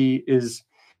he is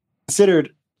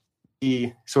considered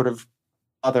the sort of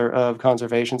father of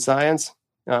conservation science.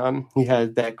 He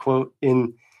had that quote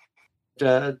in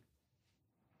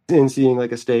Seeing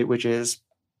Like a State, which is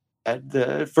that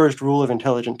the first rule of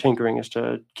intelligent tinkering is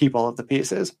to keep all of the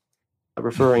pieces,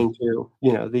 referring to,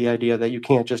 the idea that you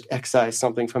can't just excise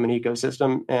something from an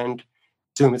ecosystem and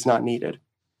assume it's not needed.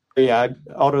 But yeah,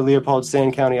 Aldo Leopold's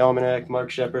Sand County Almanac, Mark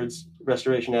Shepard's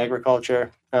Restoration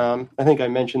Agriculture. I think I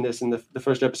mentioned this in the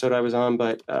first episode I was on,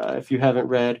 but if you haven't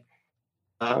read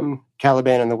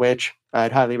Caliban and the Witch,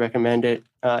 I'd highly recommend it.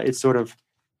 It sort of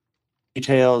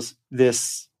details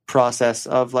this process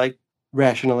of like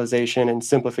rationalization and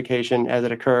simplification as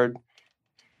it occurred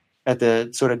at the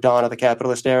sort of dawn of the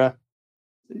capitalist era.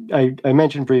 I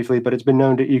mentioned briefly, but it's been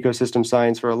known to ecosystem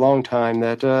science for a long time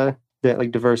that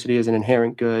like diversity is an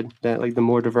inherent good, that like the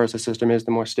more diverse a system is,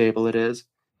 the more stable it is,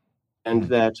 and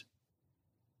that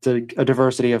it's a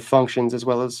diversity of functions as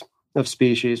well as of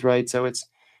species, right? So it's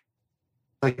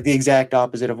like the exact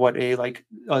opposite of what a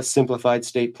simplified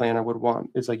state planner would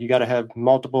want. It's like you got to have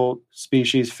multiple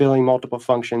species filling multiple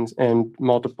functions and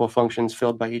multiple functions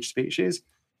filled by each species.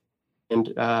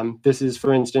 And this is,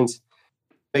 for instance,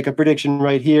 make a prediction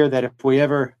right here that if we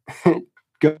ever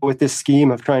go with this scheme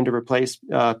of trying to replace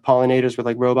pollinators with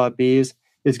like robot bees,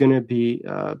 is going to be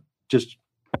just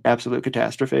an absolute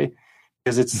catastrophe,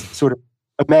 because it's sort of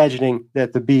imagining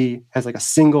that the bee has like a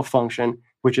single function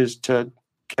which is to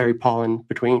carry pollen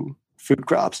between food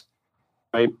crops,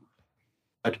 right?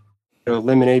 But to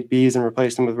eliminate bees and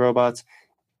replace them with robots,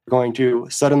 we're going to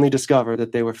suddenly discover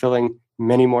that they were filling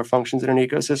many more functions in an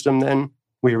ecosystem than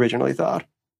we originally thought.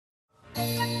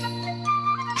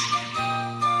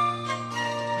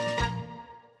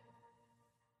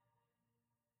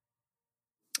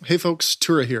 Hey folks,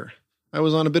 Tura here. I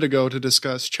was on a bit ago to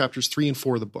discuss chapters 3 and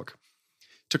 4 of the book.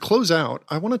 To close out,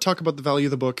 I want to talk about the value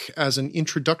of the book as an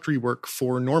introductory work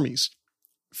for normies.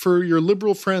 For your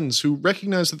liberal friends who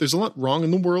recognize that there's a lot wrong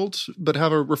in the world, but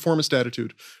have a reformist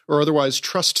attitude, or otherwise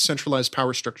trust centralized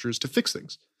power structures to fix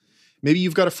things. Maybe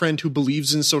you've got a friend who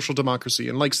believes in social democracy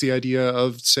and likes the idea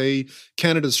of, say,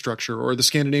 Canada's structure or the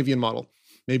Scandinavian model.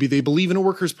 Maybe they believe in a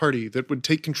workers' party that would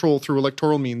take control through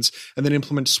electoral means and then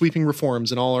implement sweeping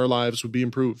reforms and all our lives would be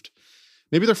improved.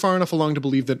 Maybe they're far enough along to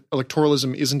believe that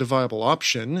electoralism isn't a viable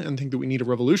option and think that we need a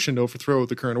revolution to overthrow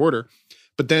the current order,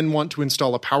 but then want to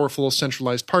install a powerful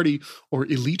centralized party or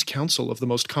elite council of the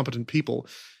most competent people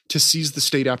to seize the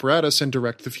state apparatus and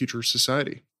direct the future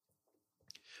society.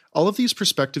 All of these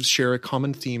perspectives share a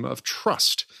common theme of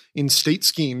trust in state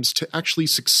schemes to actually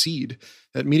succeed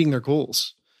at meeting their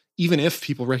goals. Even if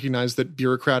people recognize that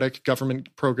bureaucratic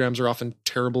government programs are often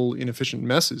terrible, inefficient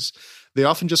messes, they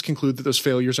often just conclude that those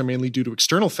failures are mainly due to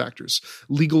external factors,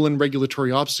 legal and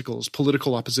regulatory obstacles,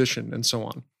 political opposition, and so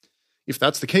on. If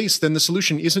that's the case, then the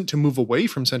solution isn't to move away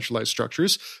from centralized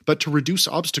structures, but to reduce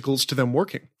obstacles to them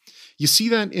working. You see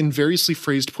that in variously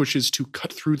phrased pushes to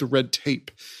cut through the red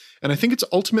tape. And I think it's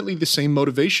ultimately the same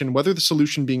motivation, whether the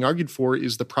solution being argued for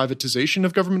is the privatization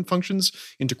of government functions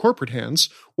into corporate hands,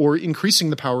 or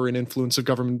increasing the power and influence of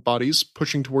government bodies,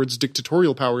 pushing towards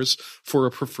dictatorial powers for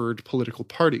a preferred political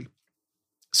party.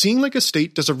 Seeing Like a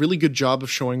State does a really good job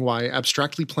of showing why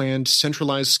abstractly planned,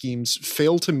 centralized schemes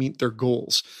fail to meet their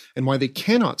goals, and why they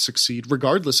cannot succeed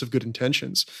regardless of good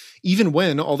intentions, even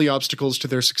when all the obstacles to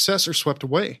their success are swept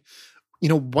away.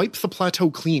 Wipe the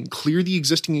plateau clean, clear the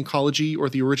existing ecology or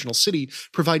the original city,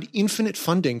 provide infinite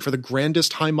funding for the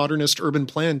grandest high modernist urban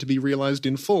plan to be realized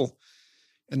in full.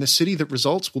 And the city that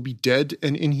results will be dead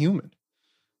and inhuman.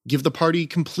 Give the party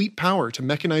complete power to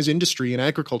mechanize industry and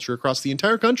agriculture across the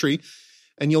entire country,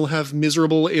 and you'll have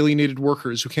miserable, alienated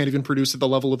workers who can't even produce at the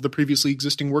level of the previously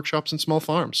existing workshops and small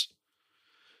farms.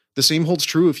 The same holds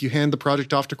true if you hand the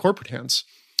project off to corporate hands.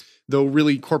 Though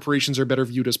really corporations are better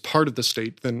viewed as part of the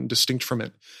state than distinct from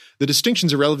it. The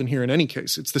distinction's irrelevant here in any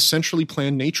case. It's the centrally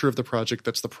planned nature of the project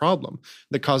that's the problem,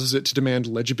 that causes it to demand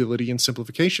legibility and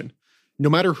simplification. No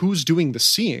matter who's doing the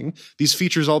seeing, these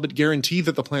features all but guarantee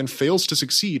that the plan fails to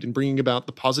succeed in bringing about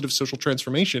the positive social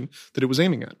transformation that it was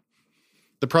aiming at.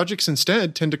 The projects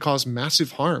instead tend to cause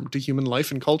massive harm to human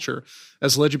life and culture,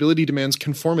 as legibility demands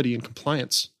conformity and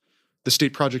compliance. The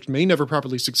state project may never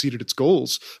properly succeed at its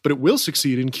goals, but it will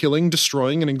succeed in killing,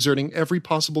 destroying, and exerting every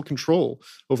possible control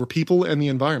over people and the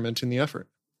environment in the effort.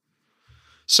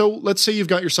 So let's say you've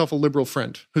got yourself a liberal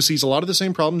friend who sees a lot of the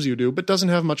same problems you do, but doesn't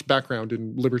have much background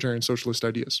in libertarian socialist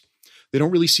ideas. They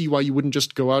don't really see why you wouldn't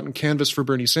just go out and canvass for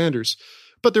Bernie Sanders,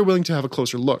 but they're willing to have a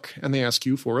closer look, and they ask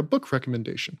you for a book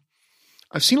recommendation.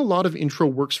 I've seen a lot of intro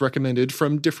works recommended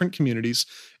from different communities,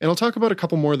 and I'll talk about a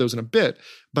couple more of those in a bit,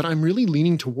 but I'm really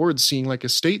leaning towards Seeing Like a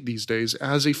State these days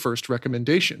as a first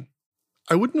recommendation.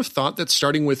 I wouldn't have thought that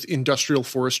starting with industrial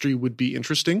forestry would be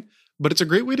interesting, but it's a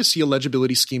great way to see a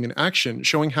legibility scheme in action,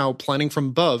 showing how planning from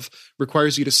above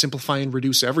requires you to simplify and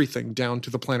reduce everything down to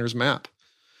the planner's map.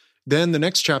 Then the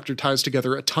next chapter ties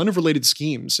together a ton of related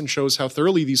schemes and shows how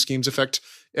thoroughly these schemes affect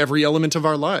every element of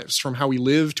our lives, from how we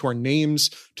live to our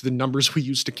names to the numbers we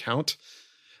use to count.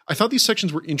 I thought these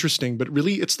sections were interesting, but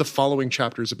really it's the following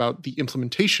chapters about the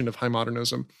implementation of high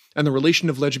modernism and the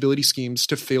relation of legibility schemes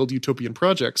to failed utopian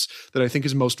projects that I think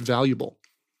is most valuable.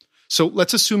 So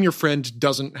let's assume your friend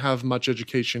doesn't have much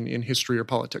education in history or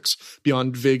politics,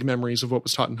 beyond vague memories of what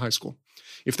was taught in high school.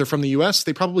 If they're from the US,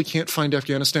 they probably can't find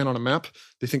Afghanistan on a map.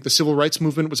 They think the civil rights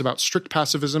movement was about strict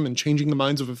pacifism and changing the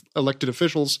minds of elected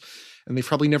officials, and they've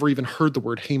probably never even heard the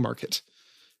word Haymarket.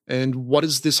 And what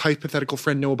does this hypothetical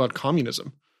friend know about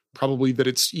communism? Probably that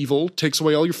it's evil, takes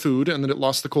away all your food, and that it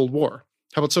lost the Cold War.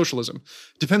 How about socialism?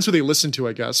 Depends who they listen to,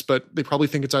 I guess, but they probably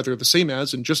think it's either the same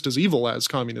as and just as evil as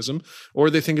communism, or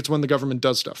they think it's when the government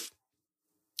does stuff.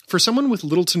 For someone with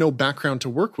little to no background to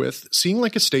work with, Seeing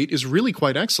Like a State is really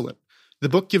quite excellent. The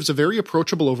book gives a very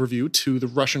approachable overview to the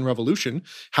Russian Revolution,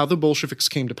 how the Bolsheviks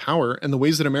came to power, and the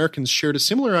ways that Americans shared a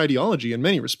similar ideology in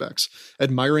many respects,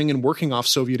 admiring and working off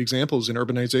Soviet examples in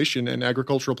urbanization and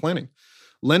agricultural planning.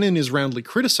 Lenin is roundly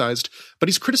criticized, but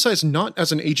he's criticized not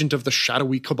as an agent of the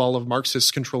shadowy cabal of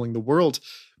Marxists controlling the world,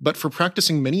 but for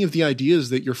practicing many of the ideas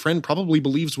that your friend probably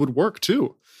believes would work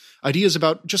too. Ideas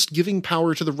about just giving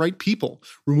power to the right people,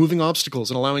 removing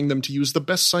obstacles, and allowing them to use the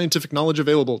best scientific knowledge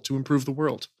available to improve the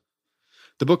world.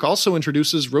 The book also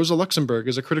introduces Rosa Luxemburg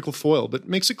as a critical foil, but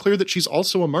makes it clear that she's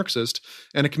also a Marxist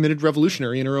and a committed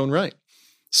revolutionary in her own right.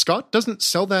 Scott doesn't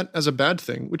sell that as a bad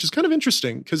thing, which is kind of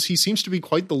interesting because he seems to be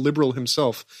quite the liberal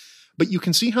himself, but you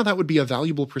can see how that would be a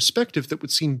valuable perspective that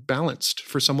would seem balanced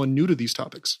for someone new to these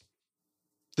topics.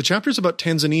 The chapters about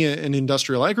Tanzania and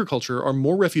industrial agriculture are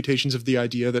more refutations of the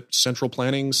idea that central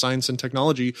planning, science, and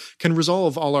technology can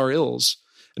resolve all our ills,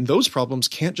 and those problems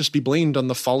can't just be blamed on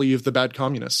the folly of the bad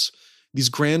communists. These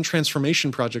grand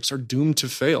transformation projects are doomed to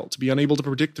fail, to be unable to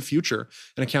predict the future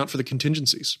and account for the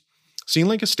contingencies. Seeing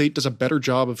Like a State does a better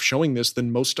job of showing this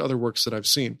than most other works that I've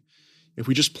seen. If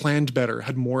we just planned better,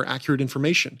 had more accurate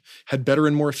information, had better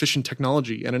and more efficient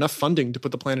technology, and enough funding to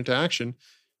put the plan into action,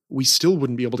 we still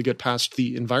wouldn't be able to get past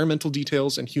the environmental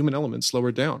details and human elements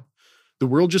lower down. The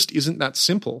world just isn't that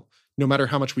simple, no matter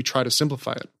how much we try to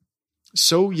simplify it.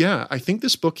 So yeah, I think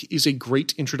this book is a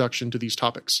great introduction to these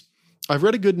topics. I've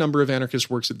read a good number of anarchist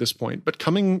works at this point, but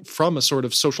coming from a sort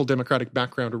of social democratic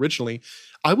background originally,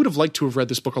 I would have liked to have read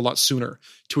this book a lot sooner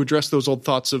to address those old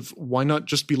thoughts of why not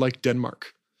just be like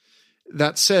Denmark.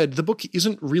 That said, the book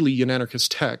isn't really an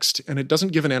anarchist text, and it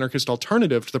doesn't give an anarchist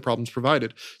alternative to the problems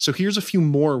provided, so here's a few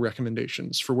more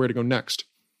recommendations for where to go next.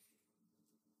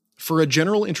 For a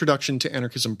general introduction to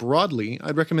anarchism broadly,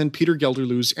 I'd recommend Peter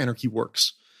Gelderloo's Anarchy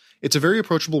Works. It's a very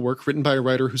approachable work written by a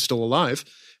writer who's still alive,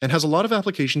 and has a lot of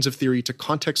applications of theory to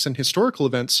contexts and historical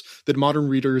events that modern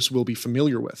readers will be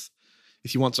familiar with.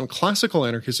 If you want some classical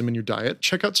anarchism in your diet,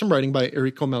 check out some writing by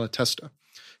Enrico Malatesta.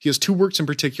 He has two works in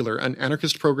particular, An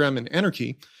Anarchist Program and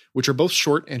Anarchy, which are both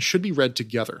short and should be read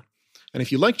together. And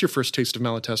if you liked your first taste of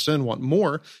Malatesta and want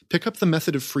more, pick up The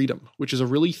Method of Freedom, which is a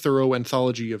really thorough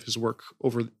anthology of his work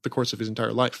over the course of his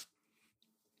entire life.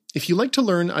 If you like to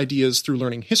learn ideas through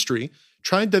learning history,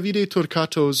 try Davide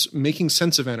Torquato's Making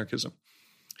Sense of Anarchism.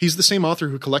 He's the same author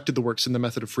who collected the works in The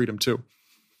Method of Freedom, too.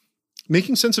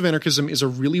 Making Sense of Anarchism is a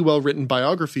really well-written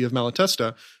biography of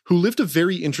Malatesta, who lived a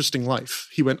very interesting life.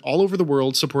 He went all over the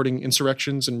world supporting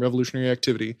insurrections and revolutionary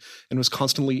activity, and was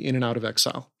constantly in and out of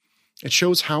exile. It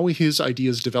shows how his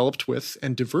ideas developed with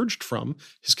and diverged from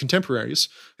his contemporaries,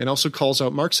 and also calls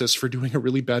out Marxists for doing a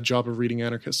really bad job of reading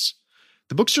anarchists.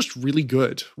 The book's just really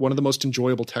good, one of the most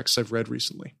enjoyable texts I've read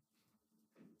recently.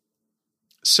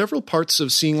 Several parts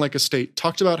of Seeing Like a State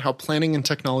talked about how planning and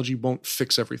technology won't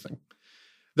fix everything.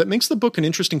 That makes the book an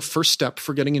interesting first step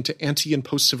for getting into anti- and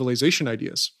post-civilization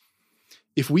ideas.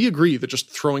 If we agree that just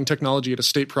throwing technology at a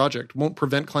state project won't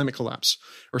prevent climate collapse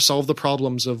or solve the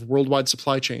problems of worldwide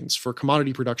supply chains for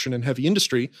commodity production and heavy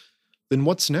industry, then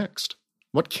what's next?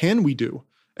 What can we do?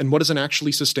 And what does an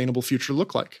actually sustainable future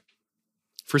look like?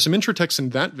 For some intro texts in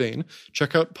that vein,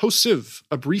 check out Post-Civ,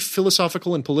 a brief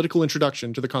philosophical and political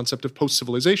introduction to the concept of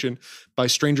post-civilization by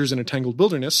Strangers in a Tangled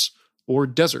Wilderness, or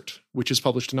Desert, which is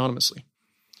published anonymously.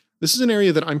 This is an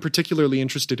area that I'm particularly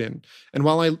interested in, and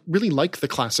while I really like the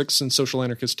classics and social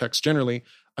anarchist texts generally,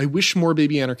 I wish more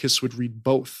baby anarchists would read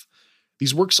both.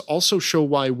 These works also show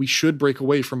why we should break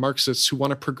away from Marxists who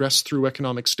want to progress through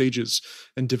economic stages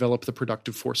and develop the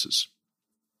productive forces.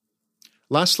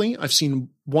 Lastly, I've seen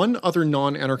one other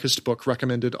non-anarchist book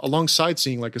recommended alongside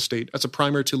Seeing Like a State as a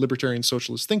primer to libertarian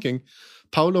socialist thinking,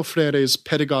 Paulo Freire's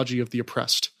Pedagogy of the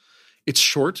Oppressed. It's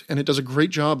short, and it does a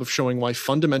great job of showing why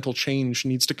fundamental change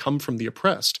needs to come from the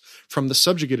oppressed, from the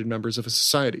subjugated members of a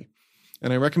society.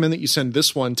 And I recommend that you send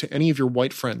this one to any of your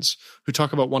white friends who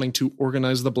talk about wanting to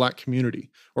organize the black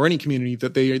community, or any community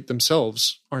that they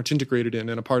themselves aren't integrated in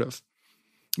and a part of.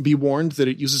 Be warned that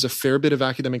it uses a fair bit of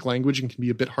academic language and can be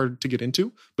a bit hard to get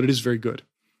into, but it is very good.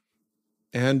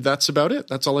 And that's about it.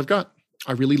 That's all I've got.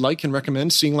 I really like and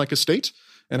recommend Seeing Like a State,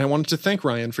 and I wanted to thank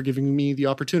Ryan for giving me the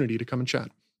opportunity to come and chat.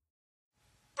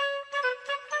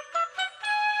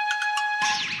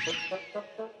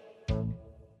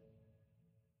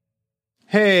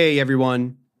 Hey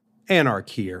everyone, Anarch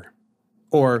here.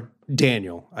 Or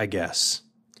Daniel, I guess.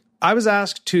 I was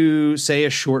asked to say a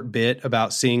short bit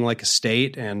about Seeing Like a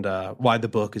State and why the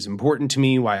book is important to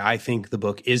me, why I think the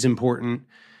book is important.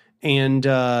 And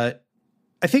I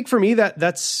think for me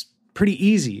that's pretty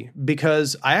easy,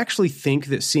 because I actually think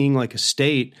that Seeing Like a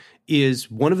State is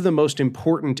one of the most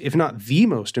important, if not the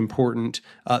most important,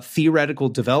 theoretical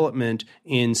development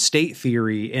in state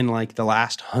theory in like the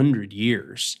last 100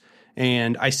 years.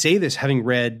 And I say this having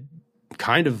read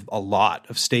kind of a lot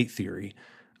of state theory.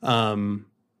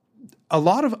 a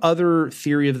lot of other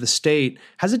theory of the state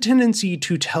has a tendency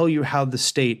to tell you how the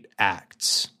state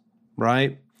acts,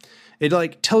 right? It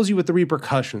like tells you what the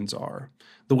repercussions are,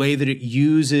 the way that it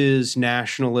uses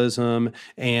nationalism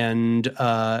and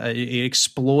it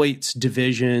exploits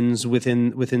divisions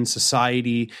within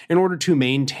society in order to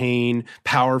maintain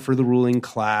power for the ruling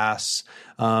class.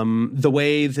 The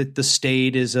way that the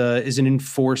state is an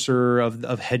enforcer of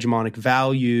hegemonic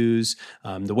values.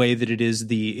 The way that it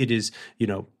is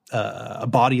a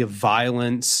body of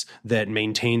violence that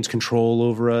maintains control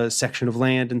over a section of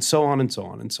land, and so on and so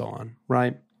on and so on,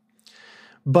 right?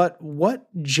 But what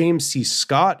James C.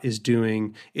 Scott is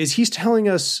doing is he's telling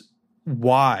us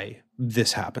why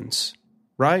this happens,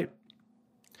 right?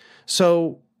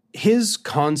 So his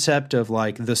concept of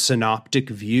like the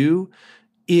synoptic view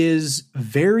is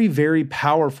very, very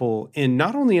powerful in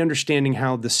not only understanding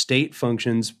how the state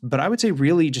functions, but I would say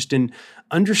really just in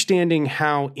understanding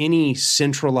how any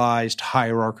centralized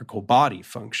hierarchical body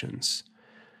functions.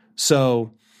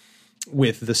 So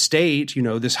with the state,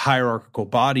 this hierarchical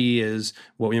body is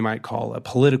what we might call a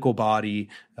political body,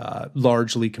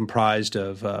 largely comprised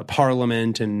of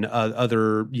parliament and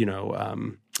other,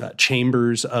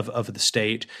 chambers of the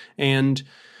state. And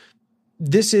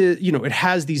this is, it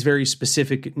has these very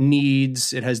specific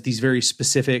needs. It has these very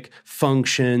specific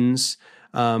functions.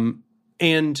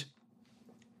 And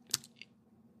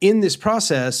in this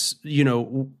process,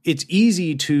 it's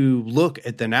easy to look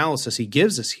at the analysis he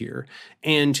gives us here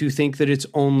and to think that it's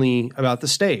only about the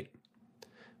state.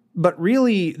 But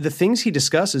really, the things he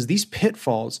discusses, these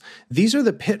pitfalls, these are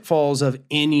the pitfalls of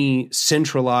any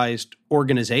centralized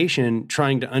organization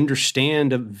trying to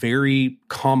understand a very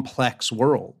complex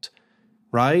world,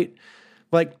 right?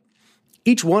 Like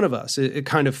each one of us, it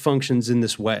kind of functions in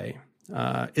this way.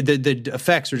 The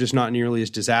effects are just not nearly as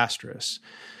disastrous.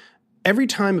 Every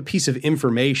time a piece of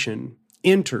information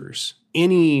enters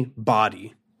any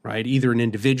body, right, either an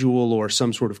individual or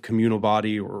some sort of communal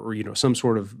body or some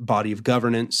sort of body of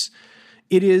governance,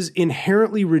 it is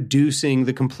inherently reducing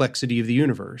the complexity of the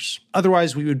universe.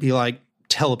 Otherwise, we would be like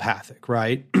telepathic,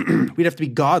 right? We'd have to be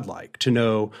godlike to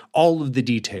know all of the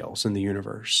details in the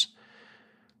universe.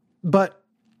 But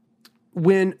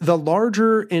when the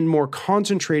larger and more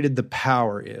concentrated the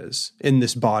power is in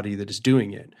this body that is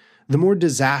doing it, the more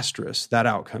disastrous that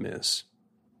outcome is.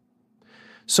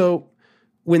 So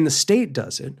when the state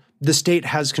does it, the state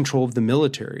has control of the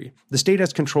military. The state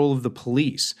has control of the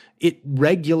police. It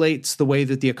regulates the way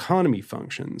that the economy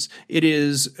functions. It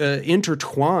is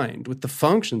intertwined with the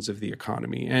functions of the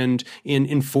economy and in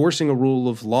enforcing a rule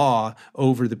of law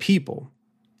over the people.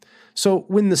 So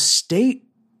when the state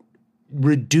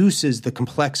reduces the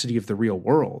complexity of the real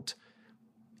world,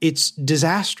 it's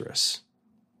disastrous.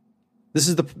 This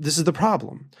is the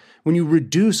problem. When you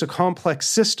reduce a complex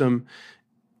system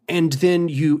and then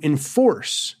you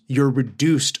enforce your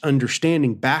reduced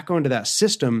understanding back onto that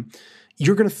system,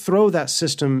 you're going to throw that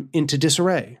system into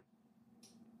disarray.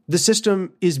 The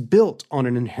system is built on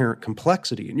an inherent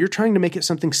complexity, and you're trying to make it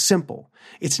something simple.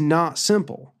 It's not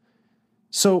simple.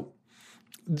 So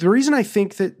the reason I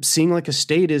think that seeing like a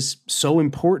state is so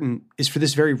important is for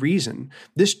this very reason.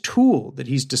 This tool that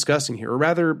he's discussing here, or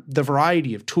rather the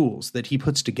variety of tools that he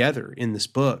puts together in this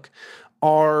book,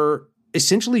 are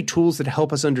essentially tools that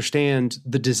help us understand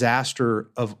the disaster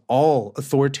of all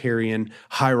authoritarian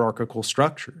hierarchical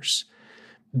structures.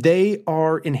 They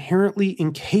are inherently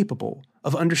incapable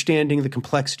of understanding the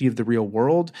complexity of the real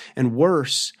world, and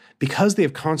worse, because they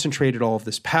have concentrated all of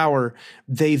this power,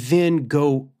 they then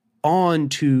go on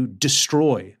to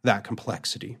destroy that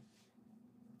complexity.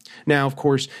 Now, of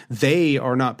course, they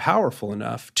are not powerful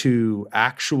enough to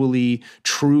actually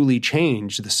truly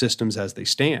change the systems as they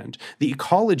stand. The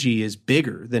ecology is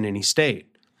bigger than any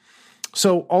state.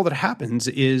 So all that happens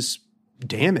is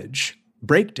damage,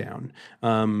 breakdown,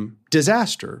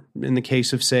 disaster in the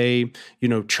case of, say,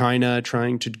 China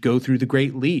trying to go through the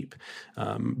Great Leap,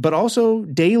 but also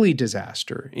daily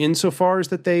disaster insofar as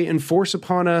that they enforce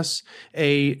upon us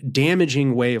a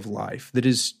damaging way of life that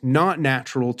is not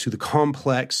natural to the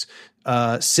complex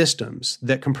systems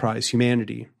that comprise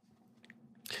humanity.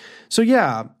 So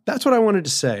yeah, that's what I wanted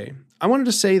to say. I wanted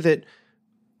to say that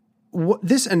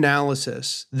this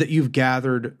analysis that you've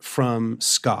gathered from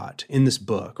Scott in this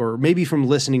book, or maybe from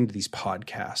listening to these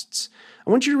podcasts, I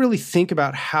want you to really think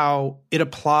about how it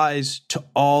applies to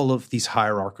all of these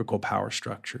hierarchical power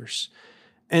structures,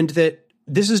 and that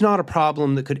this is not a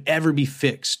problem that could ever be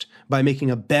fixed by making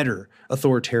a better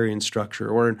authoritarian structure,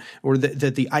 or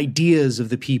that the ideas of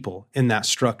the people in that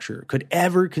structure could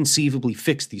ever conceivably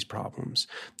fix these problems.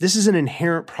 This is an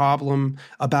inherent problem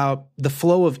about the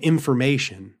flow of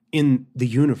information in the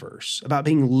universe, about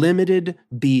being limited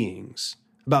beings,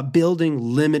 about building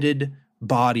limited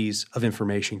bodies of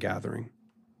information gathering.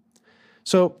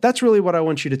 So that's really what I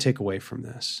want you to take away from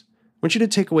this. I want you to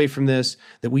take away from this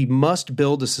that we must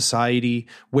build a society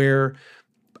where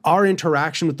our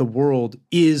interaction with the world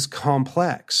is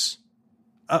complex.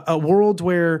 A world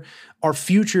where our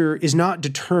future is not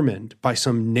determined by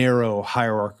some narrow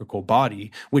hierarchical body,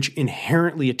 which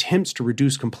inherently attempts to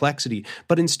reduce complexity,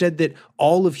 but instead that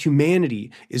all of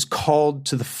humanity is called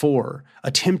to the fore,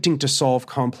 attempting to solve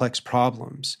complex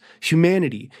problems.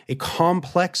 Humanity, a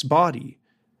complex body,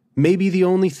 may be the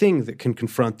only thing that can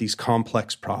confront these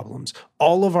complex problems.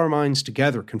 All of our minds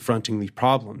together confronting these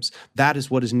problems, that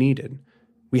is what is needed.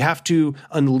 We have to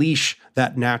unleash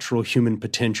that natural human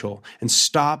potential and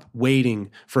stop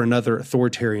waiting for another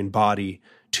authoritarian body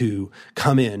to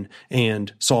come in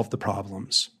and solve the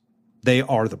problems. They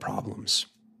are the problems.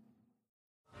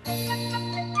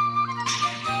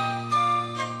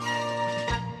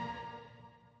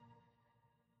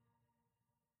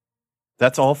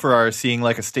 That's all for our Seeing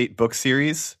Like a State book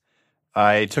series.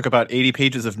 I took about 80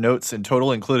 pages of notes in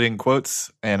total, including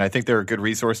quotes, and I think they're a good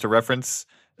resource to reference,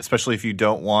 especially if you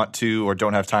don't want to or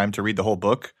don't have time to read the whole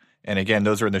book. And again,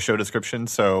 those are in the show description,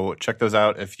 so check those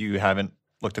out if you haven't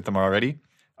looked at them already.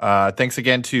 Thanks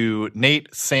again to Nate,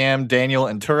 Sam, Daniel,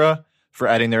 and Tura for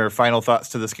adding their final thoughts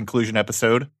to this conclusion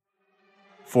episode.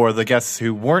 For the guests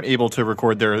who weren't able to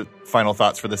record their final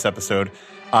thoughts for this episode,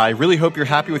 I really hope you're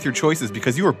happy with your choices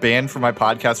because you were banned from my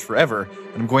podcast forever,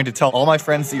 and I'm going to tell all my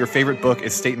friends that your favorite book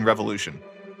is State and Revolution.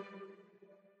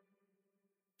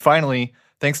 Finally,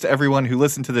 thanks to everyone who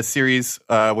listened to this series,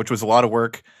 which was a lot of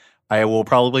work. I will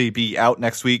probably be out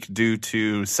next week due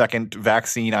to second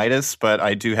vaccine-itis, but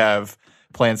I do have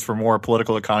plans for more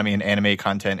political economy and anime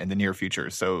content in the near future,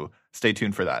 so stay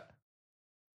tuned for that.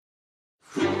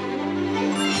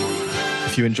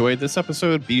 If you enjoyed this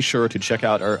episode, be sure to check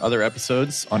out our other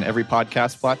episodes on every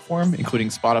podcast platform, including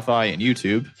Spotify and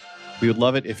YouTube. We would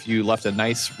love it if you left a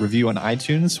nice review on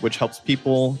iTunes, which helps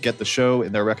people get the show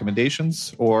in their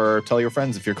recommendations, or tell your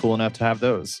friends if you're cool enough to have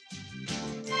those.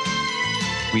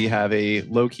 We have a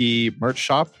low-key merch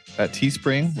shop at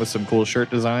Teespring with some cool shirt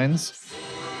designs.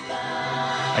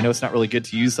 I know it's not really good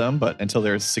to use them, but until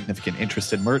there's significant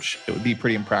interest in merch, it would be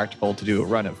pretty impractical to do a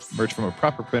run of merch from a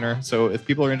proper printer. So if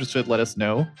people are interested, let us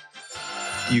know.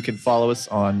 You can follow us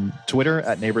on Twitter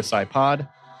at NeighborSciPod.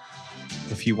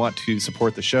 If you want to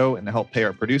support the show and help pay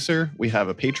our producer, we have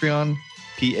a Patreon,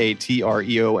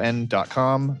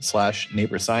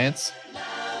 patreon.com/NeighborScience.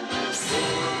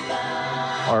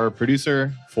 Our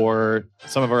producer for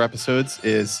some of our episodes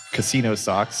is Casino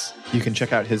Socks. You can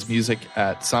check out his music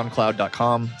at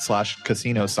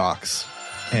soundcloud.com/Casino Socks.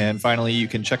 And finally, you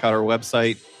can check out our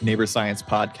website,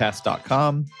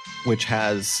 neighborsciencepodcast.com, which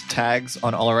has tags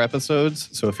on all our episodes.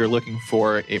 So if you're looking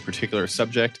for a particular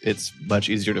subject, it's much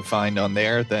easier to find on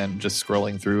there than just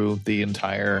scrolling through the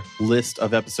entire list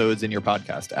of episodes in your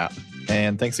podcast app.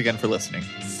 And thanks again for listening.